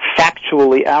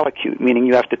factually allocute, meaning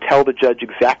you have to tell the judge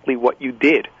exactly what you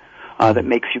did that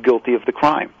makes you guilty of the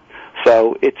crime.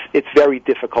 So it's very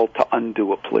difficult to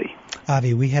undo a plea.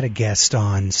 Avi, we had a guest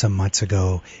on some months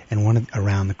ago, and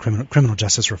around the criminal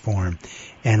justice reform,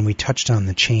 and we touched on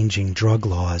the changing drug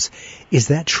laws. Is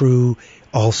that true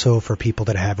also for people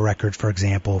that have records, for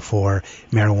example, for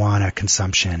marijuana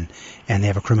consumption, and they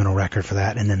have a criminal record for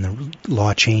that, and then the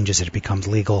law changes, it becomes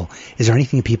legal? Is there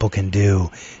anything people can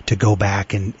do to go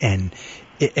back and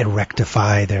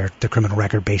rectify their criminal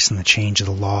record based on the change of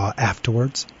the law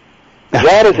afterwards?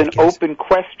 That is an open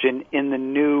question in the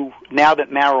now that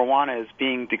marijuana is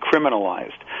being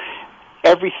decriminalized.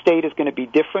 Every state is going to be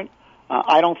different.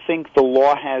 I don't think the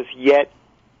law has yet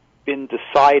been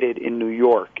decided in New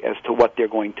York as to what they're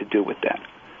going to do with that.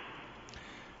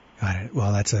 Got it.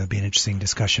 Well, that's be an interesting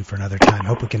discussion for another time.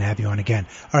 Hope we can have you on again.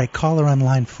 All right, caller on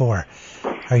line 4.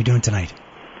 How are you doing tonight?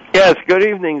 Yes, good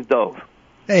evening, Dove.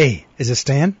 Hey, is this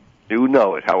Stan? You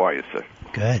know it. How are you, sir?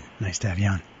 Good. Nice to have you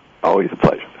on. Always a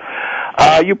pleasure.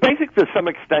 You basically, to some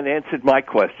extent, answered my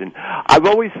question. I've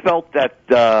always felt that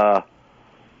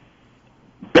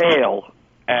bail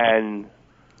and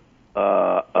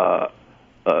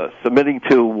submitting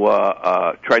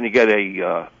to trying to get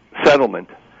a settlement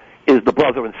is the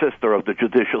brother and sister of the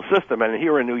judicial system. And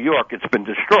here in New York, it's been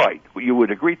destroyed. You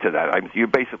would agree to that. You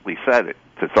basically said it.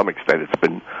 To some extent, it's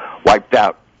been wiped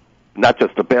out. Not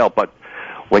just the bail, but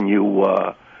when you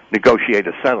negotiate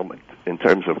a settlement in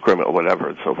terms of criminal whatever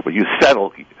and so forth. You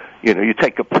settle, you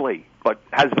take a plea. But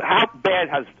how bad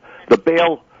has the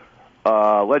bail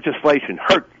legislation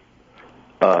hurt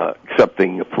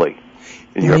accepting a plea?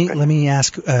 Let me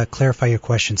clarify your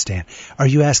question, Stan. Are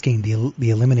you asking the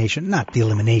elimination, not the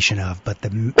elimination of, but the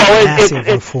massive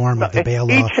reform of the bail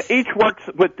law? Each works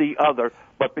with the other,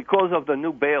 but because of the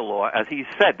new bail law, as he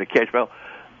said, the cash bail,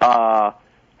 how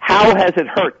has it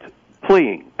hurt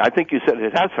pleading? I think you said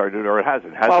it has hurt it or it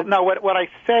hasn't. No, what I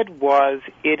said was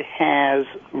it has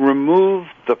removed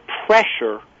the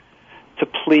pressure to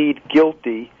plead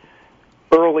guilty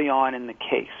early on in the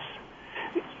case.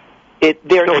 So it's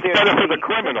better for the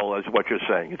criminal, is what you're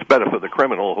saying. It's better for the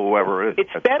criminal, whoever it is.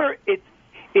 It's better.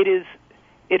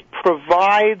 It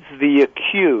provides the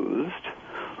accused,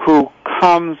 who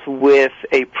comes with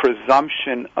a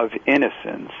presumption of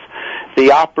innocence,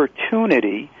 the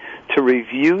opportunity to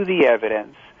review the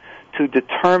evidence to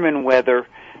determine whether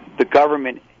the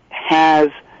government has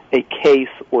a case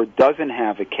or doesn't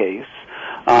have a case,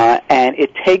 and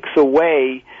it takes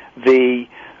away the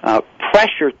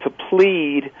pressure to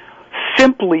plead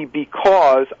simply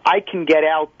because I can get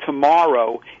out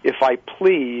tomorrow if I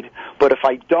plead, but if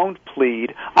I don't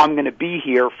plead, I'm going to be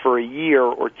here for a year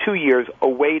or 2 years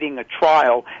awaiting a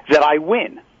trial that I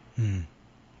win.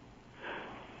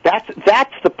 That's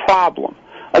the problem.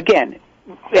 Again,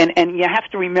 and you have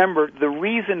to remember, the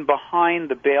reason behind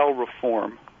the bail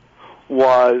reform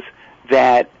was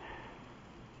that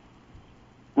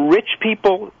rich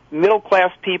people,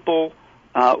 middle-class people,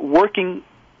 working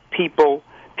people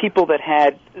that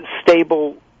had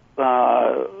stable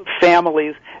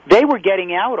families, they were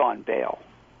getting out on bail.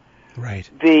 Right.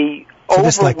 The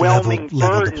overwhelming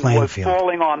burden was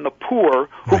falling on the poor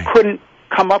who couldn't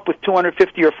come up with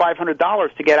 $250 or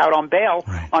 $500 to get out on bail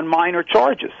on minor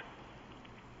charges.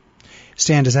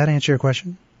 Stan, does that answer your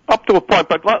question? Up to a point,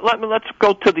 but let's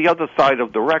go to the other side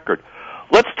of the record.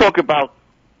 Let's talk about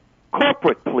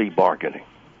corporate plea bargaining.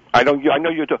 I know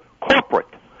you're corporate.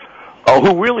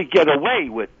 Who really get away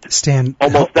with Stan,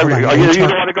 almost everything.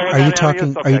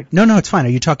 No, it's fine. Are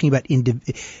you talking about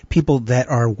people that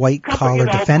are white-collar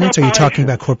defendants, or are you talking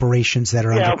about corporations that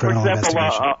are under criminal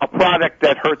investigation? A product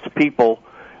that hurts people,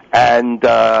 and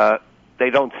they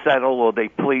don't settle, or they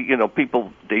plea,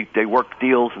 people, they work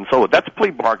deals and so on. That's plea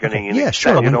bargaining. Okay. Yeah,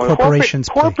 sure. When corporations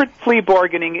corporate plea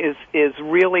bargaining is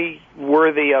really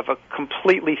worthy of a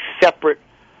completely separate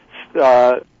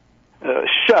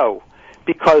show.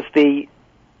 Because the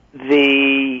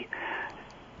the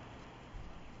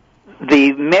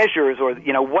measures, or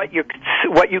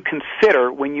what you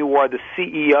consider when you are the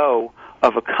CEO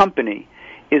of a company,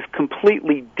 is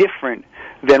completely different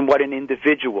than what an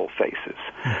individual faces.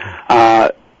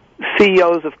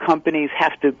 CEOs of companies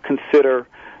have to consider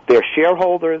their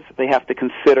shareholders, they have to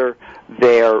consider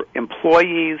their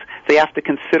employees, they have to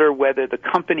consider whether the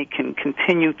company can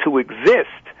continue to exist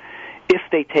if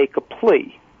they take a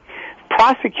plea.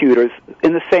 Prosecutors,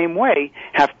 in the same way,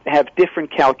 have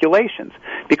different calculations,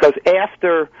 because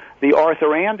after the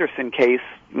Arthur Andersen case,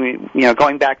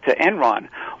 going back to Enron,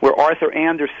 where Arthur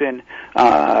Andersen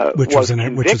which was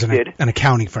convicted, an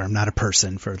accounting firm, not a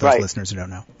person, for those listeners who don't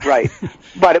know. Right,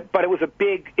 but it was a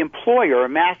big employer, a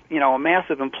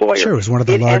massive employer. Sure, it was one of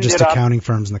the largest accounting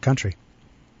firms in the country.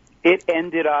 It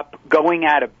ended up going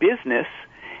out of business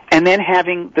and then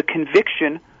having the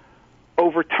conviction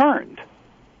overturned,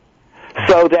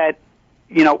 so that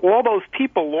all those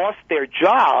people lost their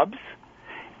jobs,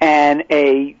 and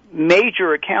a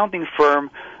major accounting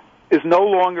firm is no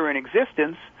longer in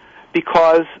existence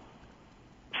because,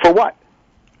 for what?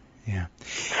 Yeah.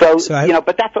 So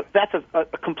but that's a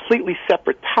completely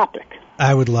separate topic.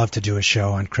 I would love to do a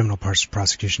show on criminal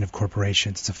prosecution of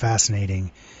corporations. It's a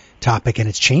fascinating topic, and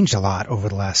it's changed a lot over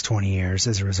the last 20 years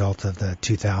as a result of the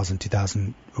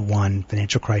 2000-2001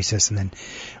 financial crisis, and then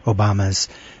Obama's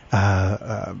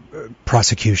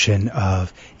prosecution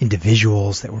of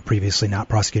individuals that were previously not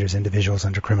prosecutors, individuals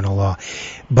under criminal law.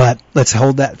 But let's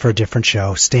hold that for a different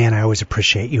show. Stan, I always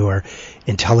appreciate your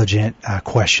intelligent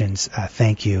questions.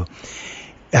 Thank you.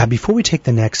 Before we take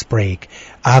the next break,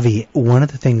 Avi, one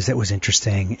of the things that was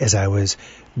interesting as I was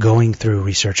going through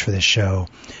research for this show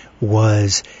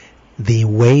was the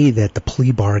way that the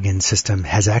plea bargain system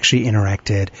has actually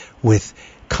interacted with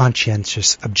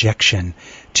conscientious objection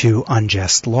to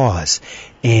unjust laws.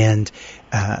 And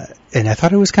I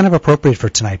thought it was kind of appropriate for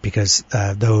tonight, because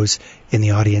those in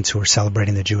the audience who are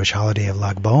celebrating the Jewish holiday of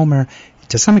Lag BaOmer,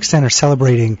 to some extent, are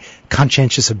celebrating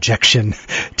conscientious objection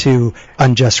to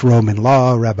unjust Roman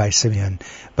law. Rabbi Simeon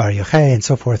Bar Yochai and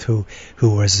so forth, who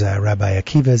was Rabbi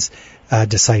Akiva's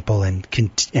disciple, and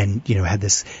had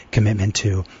this commitment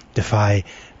to defy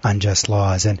unjust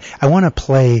laws. And I want to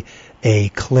play a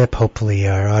clip. Hopefully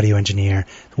our audio engineer,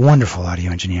 wonderful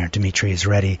audio engineer Dimitri, is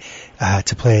ready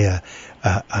to play a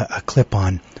clip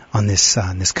on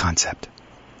this concept.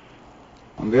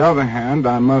 On the other hand,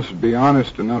 I must be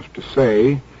honest enough to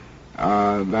say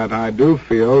that I do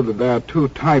feel that there are two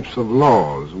types of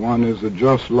laws. One is a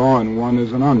just law and one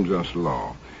is an unjust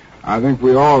law. I think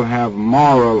we all have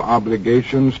moral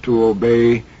obligations to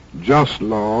obey just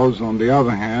laws. On the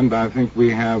other hand, I think we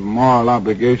have moral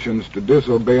obligations to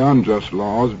disobey unjust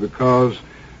laws, because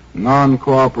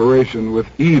non-cooperation with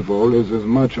evil is as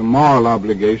much a moral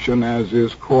obligation as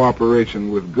is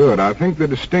cooperation with good. I think the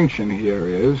distinction here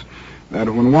is that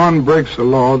when one breaks a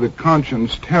law that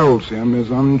conscience tells him is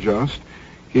unjust,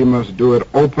 he must do it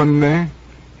openly,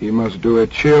 he must do it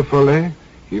cheerfully,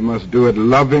 he must do it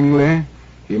lovingly,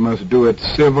 he must do it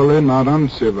civilly, not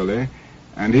uncivilly,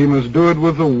 and he must do it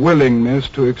with a willingness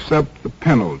to accept the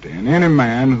penalty. And any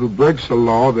man who breaks a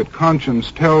law that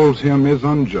conscience tells him is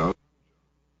unjust.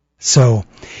 So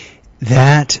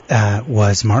that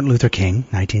was Martin Luther King,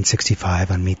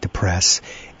 1965, on Meet the Press,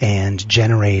 and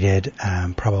generated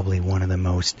probably one of the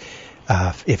most,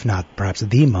 if not perhaps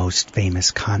the most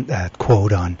famous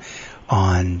quote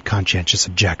on conscientious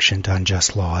objection to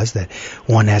unjust laws, that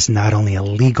one has not only a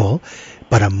legal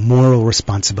but a moral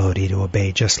responsibility to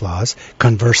obey just laws.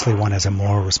 Conversely, one has a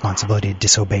moral responsibility to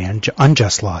disobey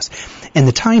unjust laws. And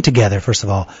the tying together, first of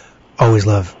all, always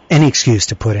love any excuse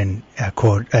to put in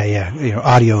quote,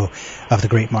 audio of the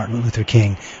great Martin Luther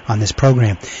King on this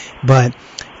program. But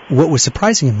what was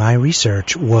surprising in my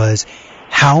research was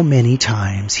how many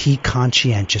times he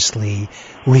conscientiously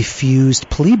refused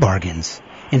plea bargains.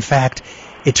 In fact,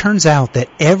 it turns out that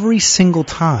every single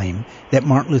time that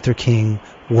Martin Luther King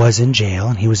was in jail,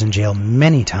 and he was in jail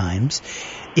many times,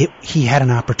 he had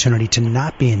an opportunity to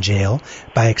not be in jail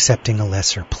by accepting a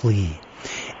lesser plea.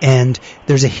 And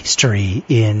there's a history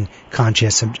in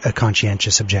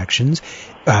conscientious objections,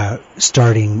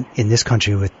 starting in this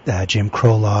country with Jim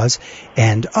Crow laws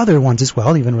and other ones as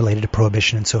well, even related to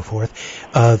prohibition and so forth,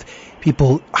 of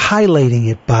people highlighting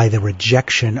it by the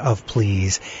rejection of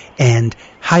pleas and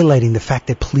highlighting the fact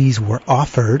that pleas were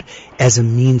offered as a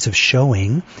means of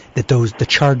showing that the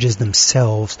charges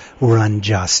themselves were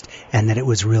unjust, and that it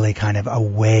was really kind of a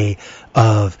way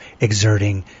of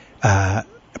exerting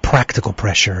practical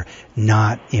pressure,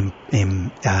 not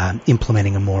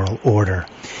implementing a moral order.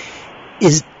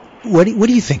 What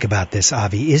do you think about this,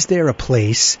 Avi? Is there a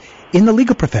place in the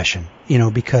legal profession?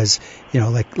 Because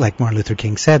like Martin Luther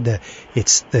King said,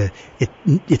 it's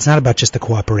not about just the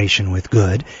cooperation with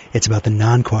good; it's about the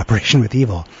non-cooperation with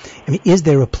evil. I mean, is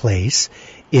there a place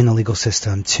in the legal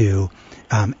system to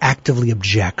actively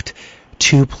object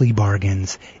to plea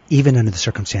bargains, even under the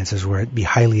circumstances where it'd be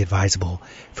highly advisable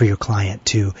for your client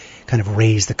to kind of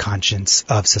raise the conscience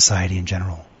of society in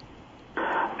general?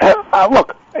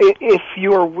 Look, if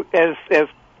you're, as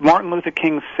Martin Luther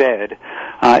King said,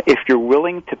 if you're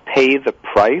willing to pay the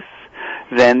price,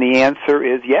 then the answer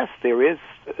is yes, there is.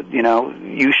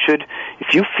 You should,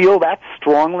 if you feel that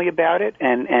strongly about it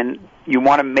and you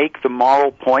want to make the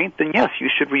moral point, then yes, you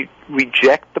should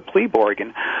reject the plea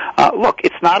bargain. Look,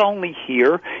 it's not only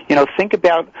here. Think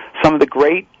about some of the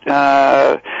great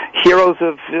heroes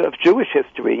of Jewish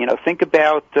history. Think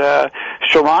about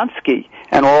Sharansky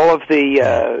and all of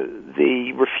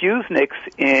the refuseniks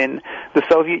in the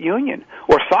Soviet Union,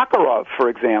 or Sakharov, for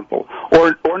example,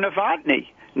 or Novotny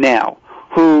now,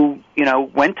 who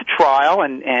went to trial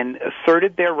and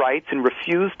asserted their rights and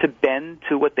refused to bend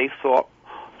to what they thought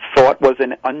was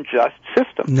an unjust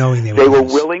system. Knowing they were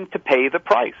willing to pay the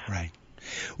price. Right.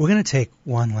 We're going to take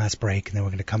one last break, and then we're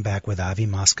going to come back with Avi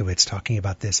Moskowitz talking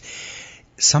about this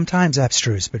sometimes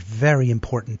abstruse but very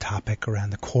important topic around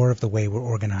the core of the way we're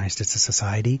organized as a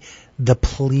society, the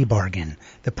plea bargain,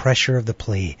 the pressure of the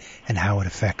plea, and how it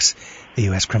affects the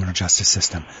U.S. criminal justice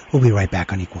system. We'll be right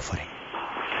back on Equal Footing.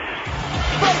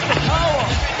 Fight the power!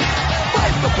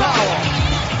 Fight the power!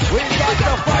 We got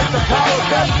to fight the power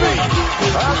that be!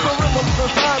 Algorithms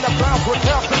designed to bounce with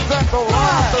health and dental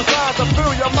lines, designed to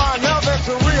fill your mind now that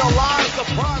you realize the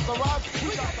prize arrives.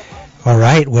 All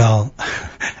right, well,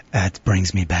 that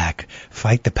brings me back.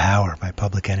 Fight the Power by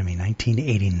Public Enemy,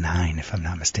 1989, if I'm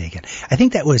not mistaken. I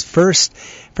think that was first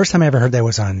time I ever heard that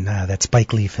was on that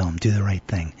Spike Lee film, Do the Right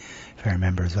Thing. If I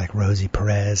remember, it was like Rosie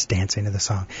Perez dancing to the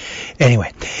song.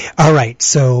 Anyway, all right,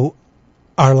 so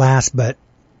our last but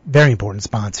very important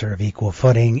sponsor of Equal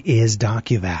Footing is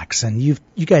DocuVax. And you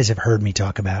guys have heard me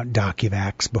talk about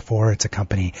DocuVax before. It's a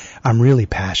company I'm really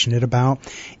passionate about.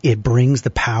 It brings the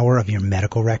power of your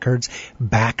medical records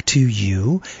back to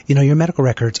you. Your medical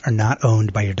records are not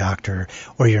owned by your doctor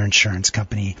or your insurance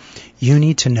company. You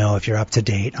need to know if you're up to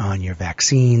date on your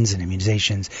vaccines and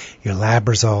immunizations, your lab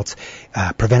results,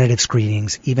 preventative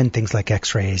screenings, even things like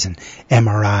x-rays and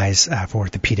MRIs for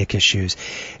orthopedic issues.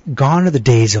 Gone are the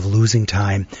days of losing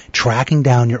time tracking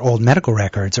down your old medical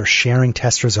records or sharing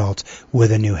test results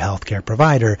with a new healthcare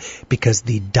provider, because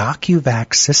the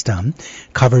DocuVax system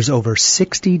covers over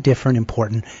 60 different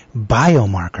important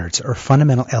biomarkers or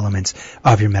fundamental elements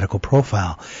of your medical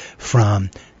profile, from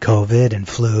COVID and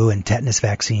flu and tetanus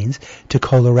vaccines to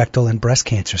colorectal and breast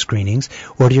cancer screenings,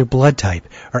 or to your blood type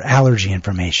or allergy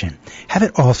information. Have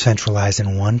it all centralized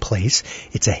in one place.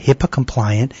 It's a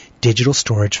HIPAA-compliant digital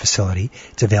storage facility.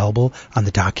 It's available on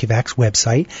the DocuVax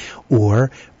website or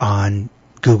on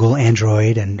Google,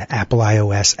 Android, and Apple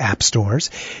iOS app stores.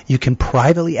 You can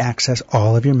privately access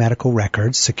all of your medical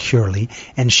records securely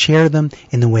and share them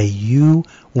in the way you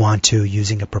want to,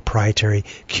 using a proprietary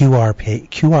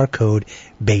QR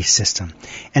code-based system.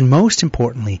 And most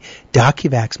importantly,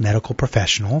 DocuVax medical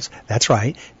professionals, that's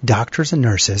right, doctors and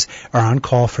nurses, are on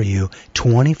call for you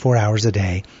 24 hours a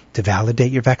day to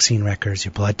validate your vaccine records,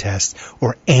 your blood tests,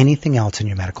 or anything else in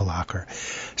your medical locker.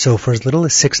 So for as little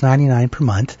as $6.99 per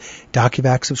month,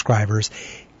 DocuVax subscribers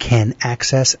can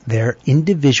access their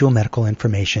individual medical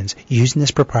information using this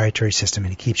proprietary system,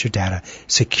 and it keeps your data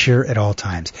secure at all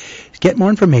times. To get more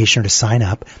information or to sign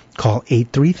up, call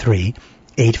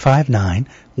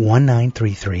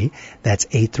 833-859-1933. That's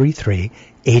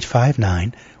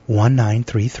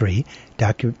 833-859-1933.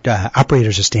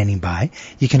 Operators are standing by.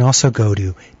 You can also go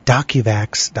to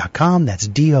docuvax.com. That's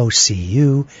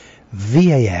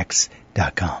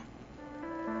DOCUVAX.com.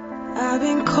 I've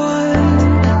been caught,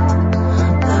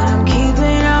 but I'm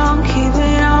keeping on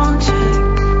to.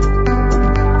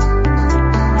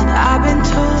 And I've been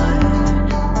taught,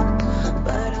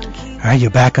 but I'm keeping. All right, you're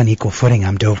back on Equal Footing.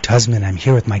 I'm Dove Tusman. I'm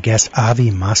here with my guest,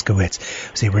 Avi Moskowitz,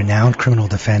 who's a renowned criminal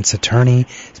defense attorney.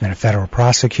 He's been a federal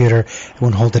prosecutor. I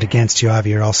won't hold it against you, Avi.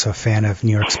 You're also a fan of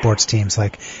New York sports teams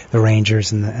like the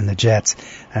Rangers and the Jets.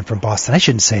 I'm from Boston. I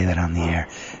shouldn't say that on the air,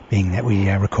 being that we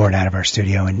record out of our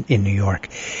studio in New York.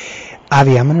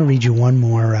 Avi, I'm going to read you one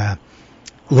more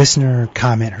listener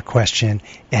comment or question,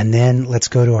 and then let's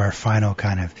go to our final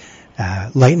kind of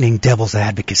lightning devil's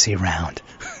advocacy round.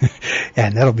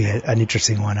 And that'll be an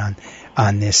interesting one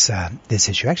on this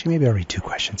issue. Actually, maybe I'll read two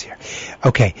questions here.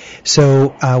 Okay,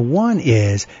 so one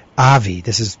is, Avi,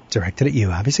 this is directed at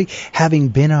you, obviously. Having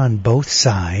been on both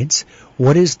sides,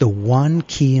 what is the one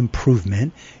key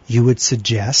improvement you would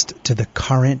suggest to the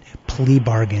current plea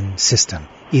bargain system,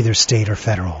 either state or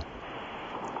federal?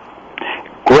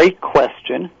 Great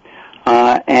question.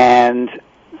 And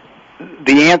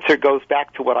the answer goes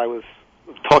back to what I was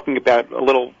talking about a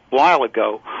little while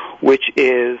ago, which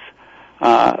is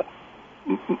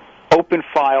open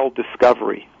file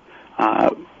discovery.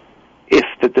 If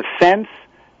the defense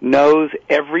knows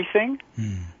everything,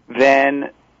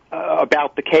 then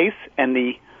about the case, and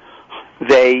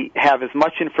they have as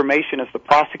much information as the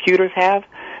prosecutors have,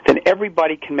 then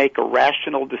everybody can make a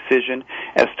rational decision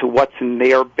as to what's in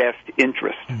their best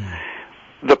interest.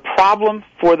 The problem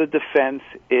for the defense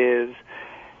is,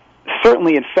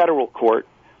 certainly in federal court,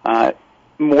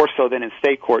 more so than in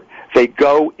state court, they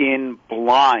go in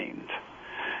blind.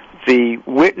 The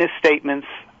witness statements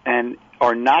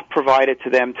are not provided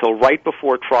to them till right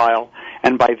before trial,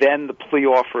 and by then the plea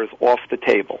offer is off the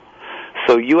table.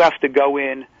 So you have to go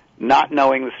in not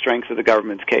knowing the strength of the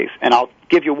government's case. And I'll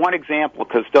give you one example,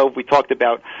 because, Dove, we talked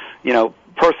about,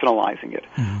 personalizing it.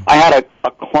 I had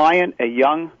a client, a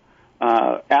young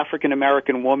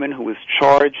African-American woman who was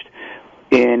charged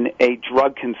in a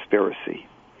drug conspiracy.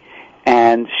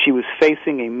 And she was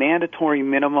facing a mandatory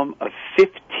minimum of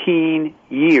 15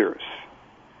 years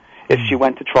if she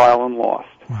went to trial and lost.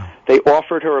 Wow. They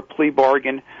offered her a plea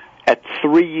bargain at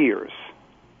 3 years.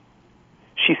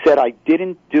 She said, I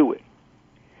didn't do it,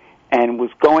 and was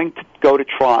going to go to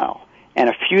trial. And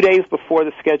a few days before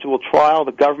the scheduled trial,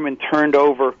 the government turned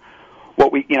over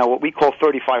what we call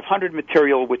 3500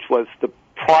 material, which was the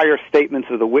prior statements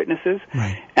of the witnesses.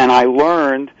 Right. And I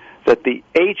learned that the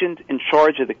agent in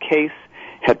charge of the case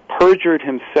had perjured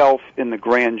himself in the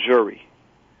grand jury.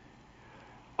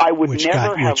 I would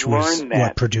never have learned that.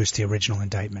 What produced the original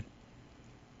indictment?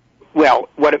 Well,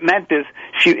 what it meant is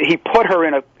he put her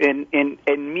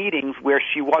in meetings where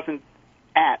she wasn't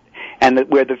at, and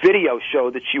where the video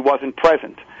showed that she wasn't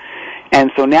present. And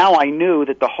so now I knew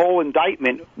that the whole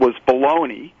indictment was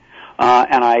baloney,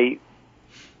 and I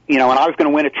was going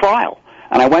to win a trial.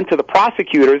 And I went to the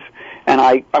prosecutors, and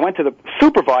I went to the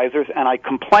supervisors, and I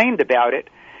complained about it.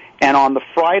 And on the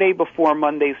Friday before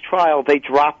Monday's trial, they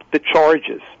dropped the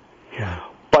charges. Yeah.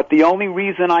 But the only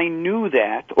reason I knew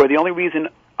that, or the only reason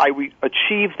I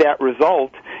achieved that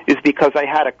result, is because I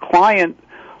had a client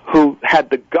who had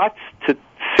the guts to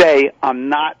say, I'm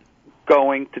not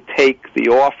going to take the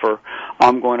offer.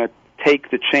 I'm going to take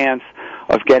the chance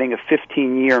of getting a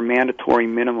 15-year mandatory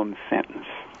minimum sentence.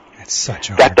 That's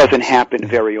such a that doesn't happen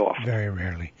very often. Very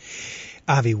rarely.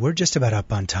 Avi, we're just about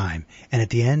up on time, and at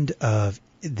the end of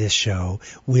this show,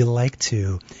 we like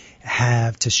to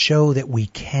have to show that we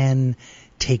can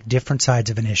take different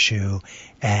sides of an issue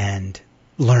and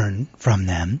learn from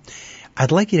them.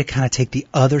 I'd like you to kind of take the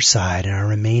other side in our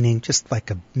remaining just like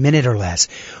a minute or less.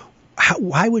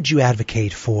 Why would you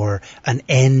advocate for an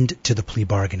end to the plea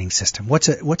bargaining system? What's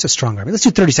a strong argument? Let's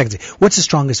do 30 seconds. What's the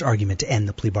strongest argument to end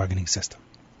the plea bargaining system?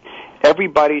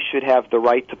 Everybody should have the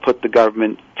right to put the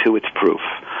government to its proof.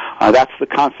 That's the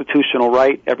constitutional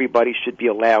right. Everybody should be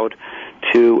allowed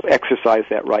to exercise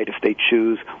that right if they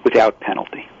choose without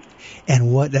penalty.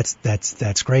 And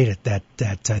that's great. That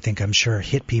I think I'm sure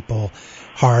hit people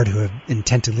hard who have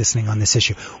intently listening on this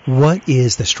issue. What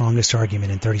is the strongest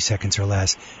argument in 30 seconds or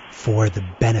less for the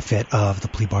benefit of the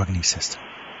plea bargaining system?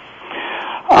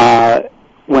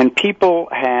 When people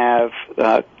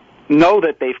know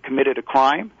that they've committed a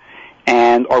crime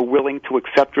and are willing to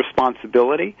accept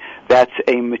responsibility, that's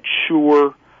a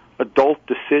mature adult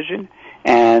decision,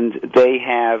 and they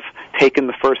have taken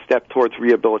the first step towards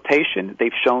rehabilitation.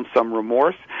 They've shown some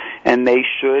remorse, and they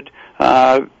should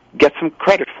get some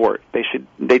credit for it.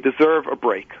 They deserve a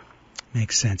break.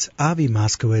 Makes sense. Avi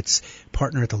Moskowitz,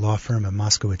 partner at the law firm of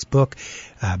Moskowitz Book,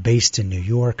 based in New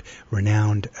York,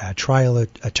 renowned trial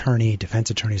attorney, defense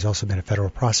attorney, has also been a federal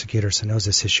prosecutor, so knows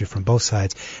this issue from both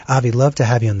sides. Avi, love to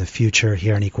have you in the future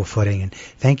here on Equal Footing, and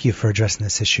thank you for addressing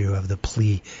this issue of the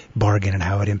plea bargain and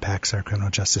how it impacts our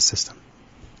criminal justice system.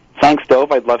 Thanks,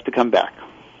 Dove. I'd love to come back.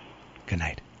 Good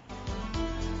night.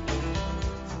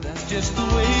 That's just the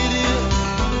way it is.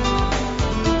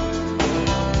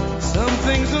 Some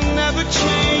things will never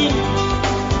change.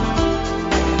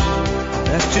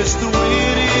 That's just the way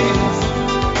it is.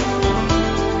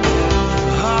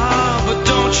 Ah, but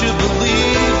don't you believe